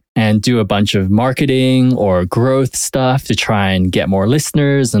week and do a bunch of marketing or growth stuff to try and get more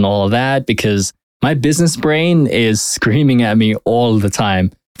listeners and all of that because my business brain is screaming at me all the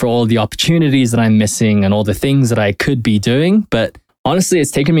time for all the opportunities that I'm missing and all the things that I could be doing. But honestly, it's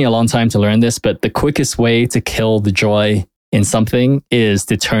taken me a long time to learn this, but the quickest way to kill the joy in something is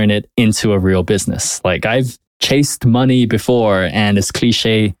to turn it into a real business. Like I've chased money before, and as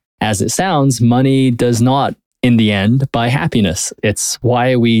cliche as it sounds, money does not, in the end, buy happiness. It's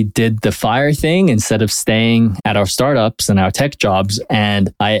why we did the FIRE thing instead of staying at our startups and our tech jobs.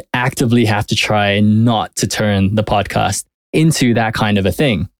 And I actively have to try not to turn the podcast into that kind of a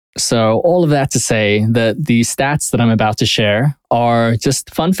thing. So all of that to say that the stats that I'm about to share are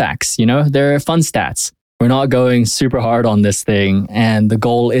just fun facts. They're fun stats. We're not going super hard on this thing. And the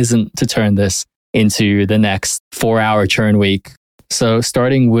goal isn't to turn this into the next 4-hour churn week. So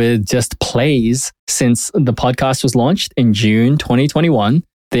starting with just plays, since the podcast was launched in June 2021,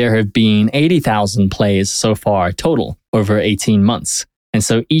 there have been 80,000 plays so far total over 18 months. And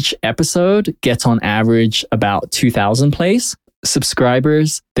so each episode gets on average about 2,000 plays.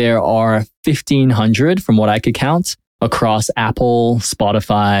 Subscribers, there are 1,500 from what I could count across Apple,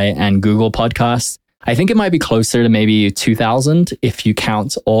 Spotify, and Google Podcasts. I think it might be closer to maybe 2,000 if you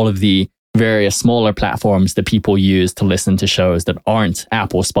count all of the various smaller platforms that people use to listen to shows that aren't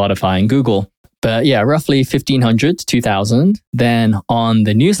Apple, Spotify, and Google. But yeah, roughly 1,500 to 2,000. Then on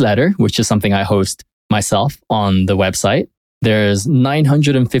the newsletter, which is something I host myself on the website, there's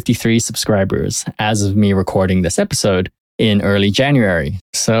 953 subscribers as of me recording this episode in early January.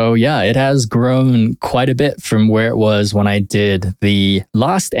 So yeah, it has grown quite a bit from where it was when I did the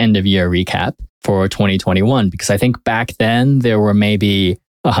last end of year recap for 2021, because I think back then there were maybe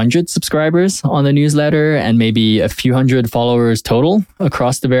 100 subscribers on the newsletter and maybe a few hundred followers total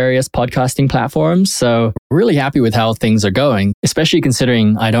across the various podcasting platforms. So really happy with how things are going, especially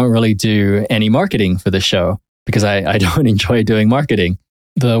considering I don't really do any marketing for the show because I don't enjoy doing marketing.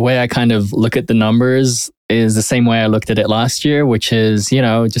 The way I kind of look at the numbers is the same way I looked at it last year, which is,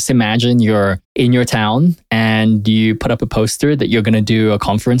 just imagine you're in your town and you put up a poster that you're going to do a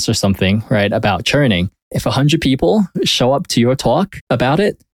conference or something, right, about churning. If 100 people show up to your talk about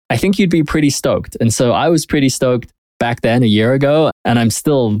it, I think you'd be pretty stoked. And so I was pretty stoked back then a year ago, and I'm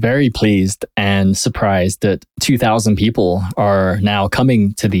still very pleased and surprised that 2,000 people are now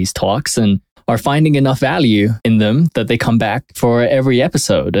coming to these talks and are finding enough value in them that they come back for every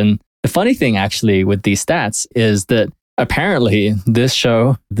episode. And the funny thing actually with these stats is that apparently this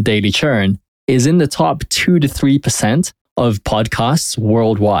show, The Daily Churn, is in the top 2 to 3% of podcasts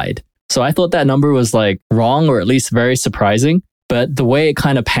worldwide. So I thought that number was like wrong, or at least very surprising. But the way it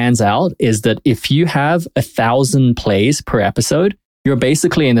kind of pans out is that if you have 1,000 plays per episode, you're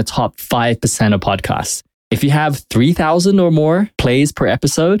basically in the top 5% of podcasts. If you have 3,000 or more plays per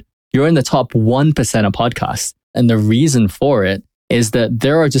episode, you're in the top 1% of podcasts. And the reason for it is that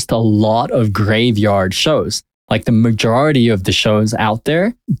there are just a lot of graveyard shows. Like the majority of the shows out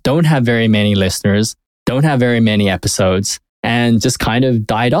there don't have very many listeners, don't have very many episodes, and just kind of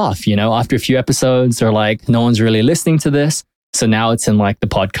died off. After a few episodes, they're like, no one's really listening to this. So now it's in like the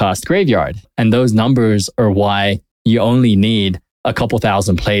podcast graveyard. And those numbers are why you only need a couple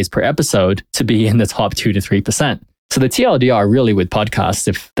thousand plays per episode to be in the top 2 to 3%. So the TLDR really with podcasts,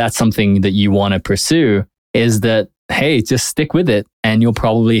 if that's something that you want to pursue, is that hey, just stick with it and you'll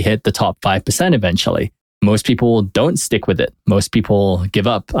probably hit the top 5% eventually. Most people don't stick with it. Most people give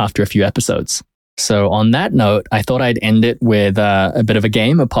up after a few episodes. So on that note, I thought I'd end it with a bit of a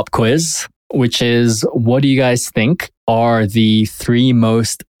game, a pop quiz, which is, what do you guys think are the 3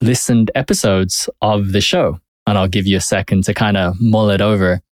 most listened episodes of the show? And I'll give you a second to kind of mull it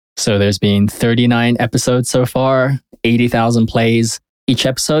over. So there's been 39 episodes so far, 80,000 plays. Each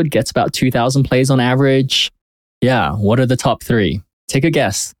episode gets about 2,000 plays on average. Yeah, what are the top 3? Take a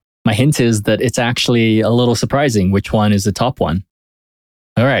guess. My hint is that it's actually a little surprising which one is the top one.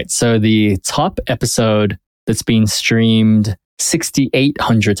 All right, so the top episode that's been streamed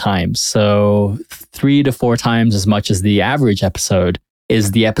 6,800 times, so 3 to 4 times as much as the average episode,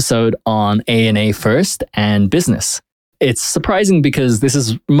 is the episode on ANA First and business. It's surprising because this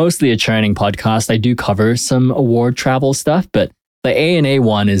is mostly a churning podcast. I do cover some award travel stuff, but the ANA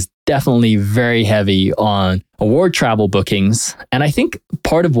one is definitely very heavy on award travel bookings. And I think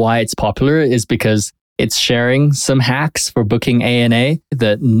part of why it's popular is because it's sharing some hacks for booking ANA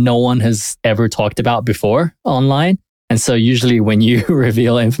that no one has ever talked about before online. And so usually when you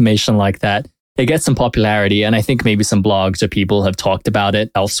reveal information like that, it gets some popularity. And I think maybe some blogs or people have talked about it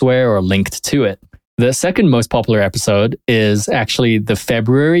elsewhere or linked to it. The second most popular episode is actually the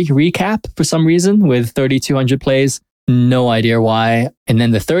February recap for some reason with 3,200 plays. No idea why. And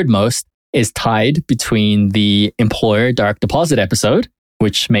then the third most is tied between the employer direct deposit episode,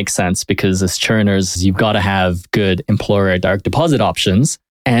 which makes sense because as churners, you've got to have good employer direct deposit options.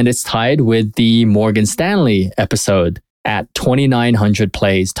 And it's tied with the Morgan Stanley episode at 2,900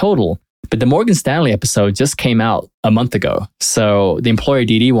 plays total. But the Morgan Stanley episode just came out a month ago. So the employer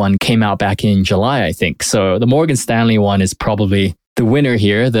DD one came out back in July, I think. So the Morgan Stanley one is probably the winner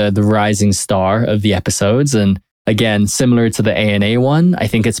here, the rising star of the episodes. And again, similar to the ANA one, I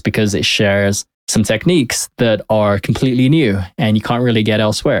think it's because it shares some techniques that are completely new and you can't really get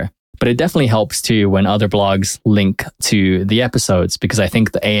elsewhere. But it definitely helps too when other blogs link to the episodes, because I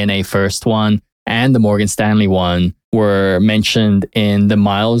think the ANA First one and the Morgan Stanley one were mentioned in the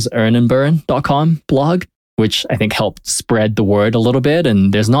MilesEarnandBurn.com blog, which I think helped spread the word a little bit.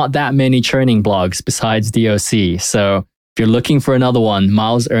 And there's not that many churning blogs besides DOC. So if you're looking for another one,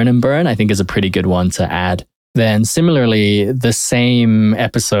 Miles Earn and Burn, I think is a pretty good one to add. Then similarly, the same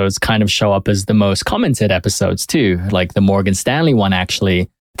episodes kind of show up as the most commented episodes too. Like the Morgan Stanley one actually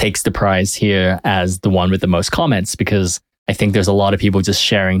takes the prize here as the one with the most comments, because I think there's a lot of people just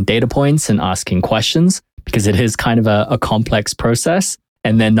sharing data points and asking questions, because it is kind of a complex process.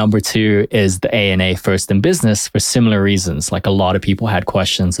 And then number 2 is the ANA First in Business for similar reasons. Like a lot of people had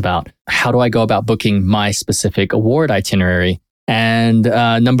questions about how do I go about booking my specific award itinerary? And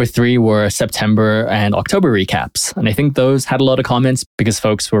number 3 were September and October recaps. And I think those had a lot of comments because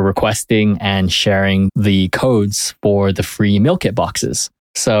folks were requesting and sharing the codes for the free meal kit boxes.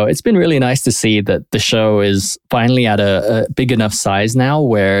 So it's been really nice to see that the show is finally at a big enough size now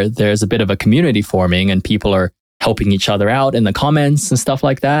where there's a bit of a community forming and people are helping each other out in the comments and stuff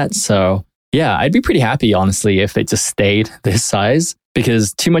like that. So yeah, I'd be pretty happy, honestly, if it just stayed this size,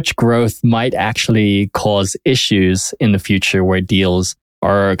 because too much growth might actually cause issues in the future where deals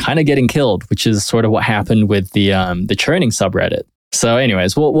are kind of getting killed, which is sort of what happened with the churning subreddit. So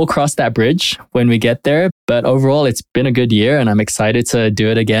anyways, we'll cross that bridge when we get there. But overall, it's been a good year and I'm excited to do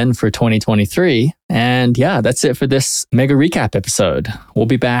it again for 2023. And yeah, that's it for this mega recap episode. We'll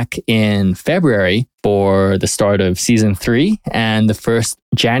be back in February for the start of season 3 and the first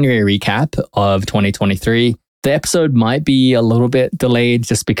January recap of 2023. The episode might be a little bit delayed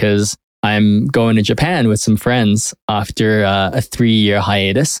just because I'm going to Japan with some friends after a 3-year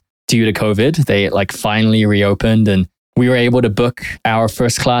hiatus due to COVID. They finally reopened and we were able to book our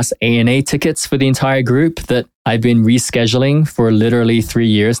first class ANA tickets for the entire group that I've been rescheduling for literally 3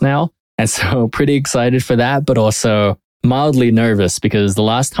 years now. And so pretty excited for that, but also mildly nervous because the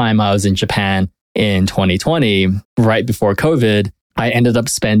last time I was in Japan in 2020, right before COVID, I ended up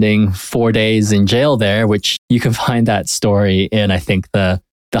spending 4 days in jail there, which you can find that story in, I think, the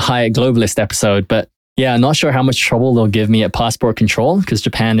Hyatt Globalist episode. But yeah, I'm not sure how much trouble they'll give me at passport control because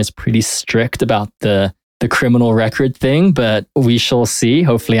Japan is pretty strict about the criminal record thing, but we shall see.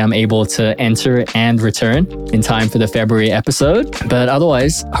 Hopefully I'm able to enter and return in time for the February episode. But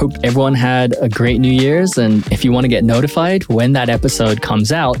otherwise, hope everyone had a great New Year's. And if you want to get notified when that episode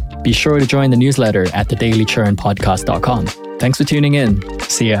comes out, be sure to join the newsletter at thedailychurnpodcast.com. Thanks for tuning in.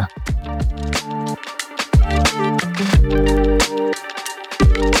 See ya.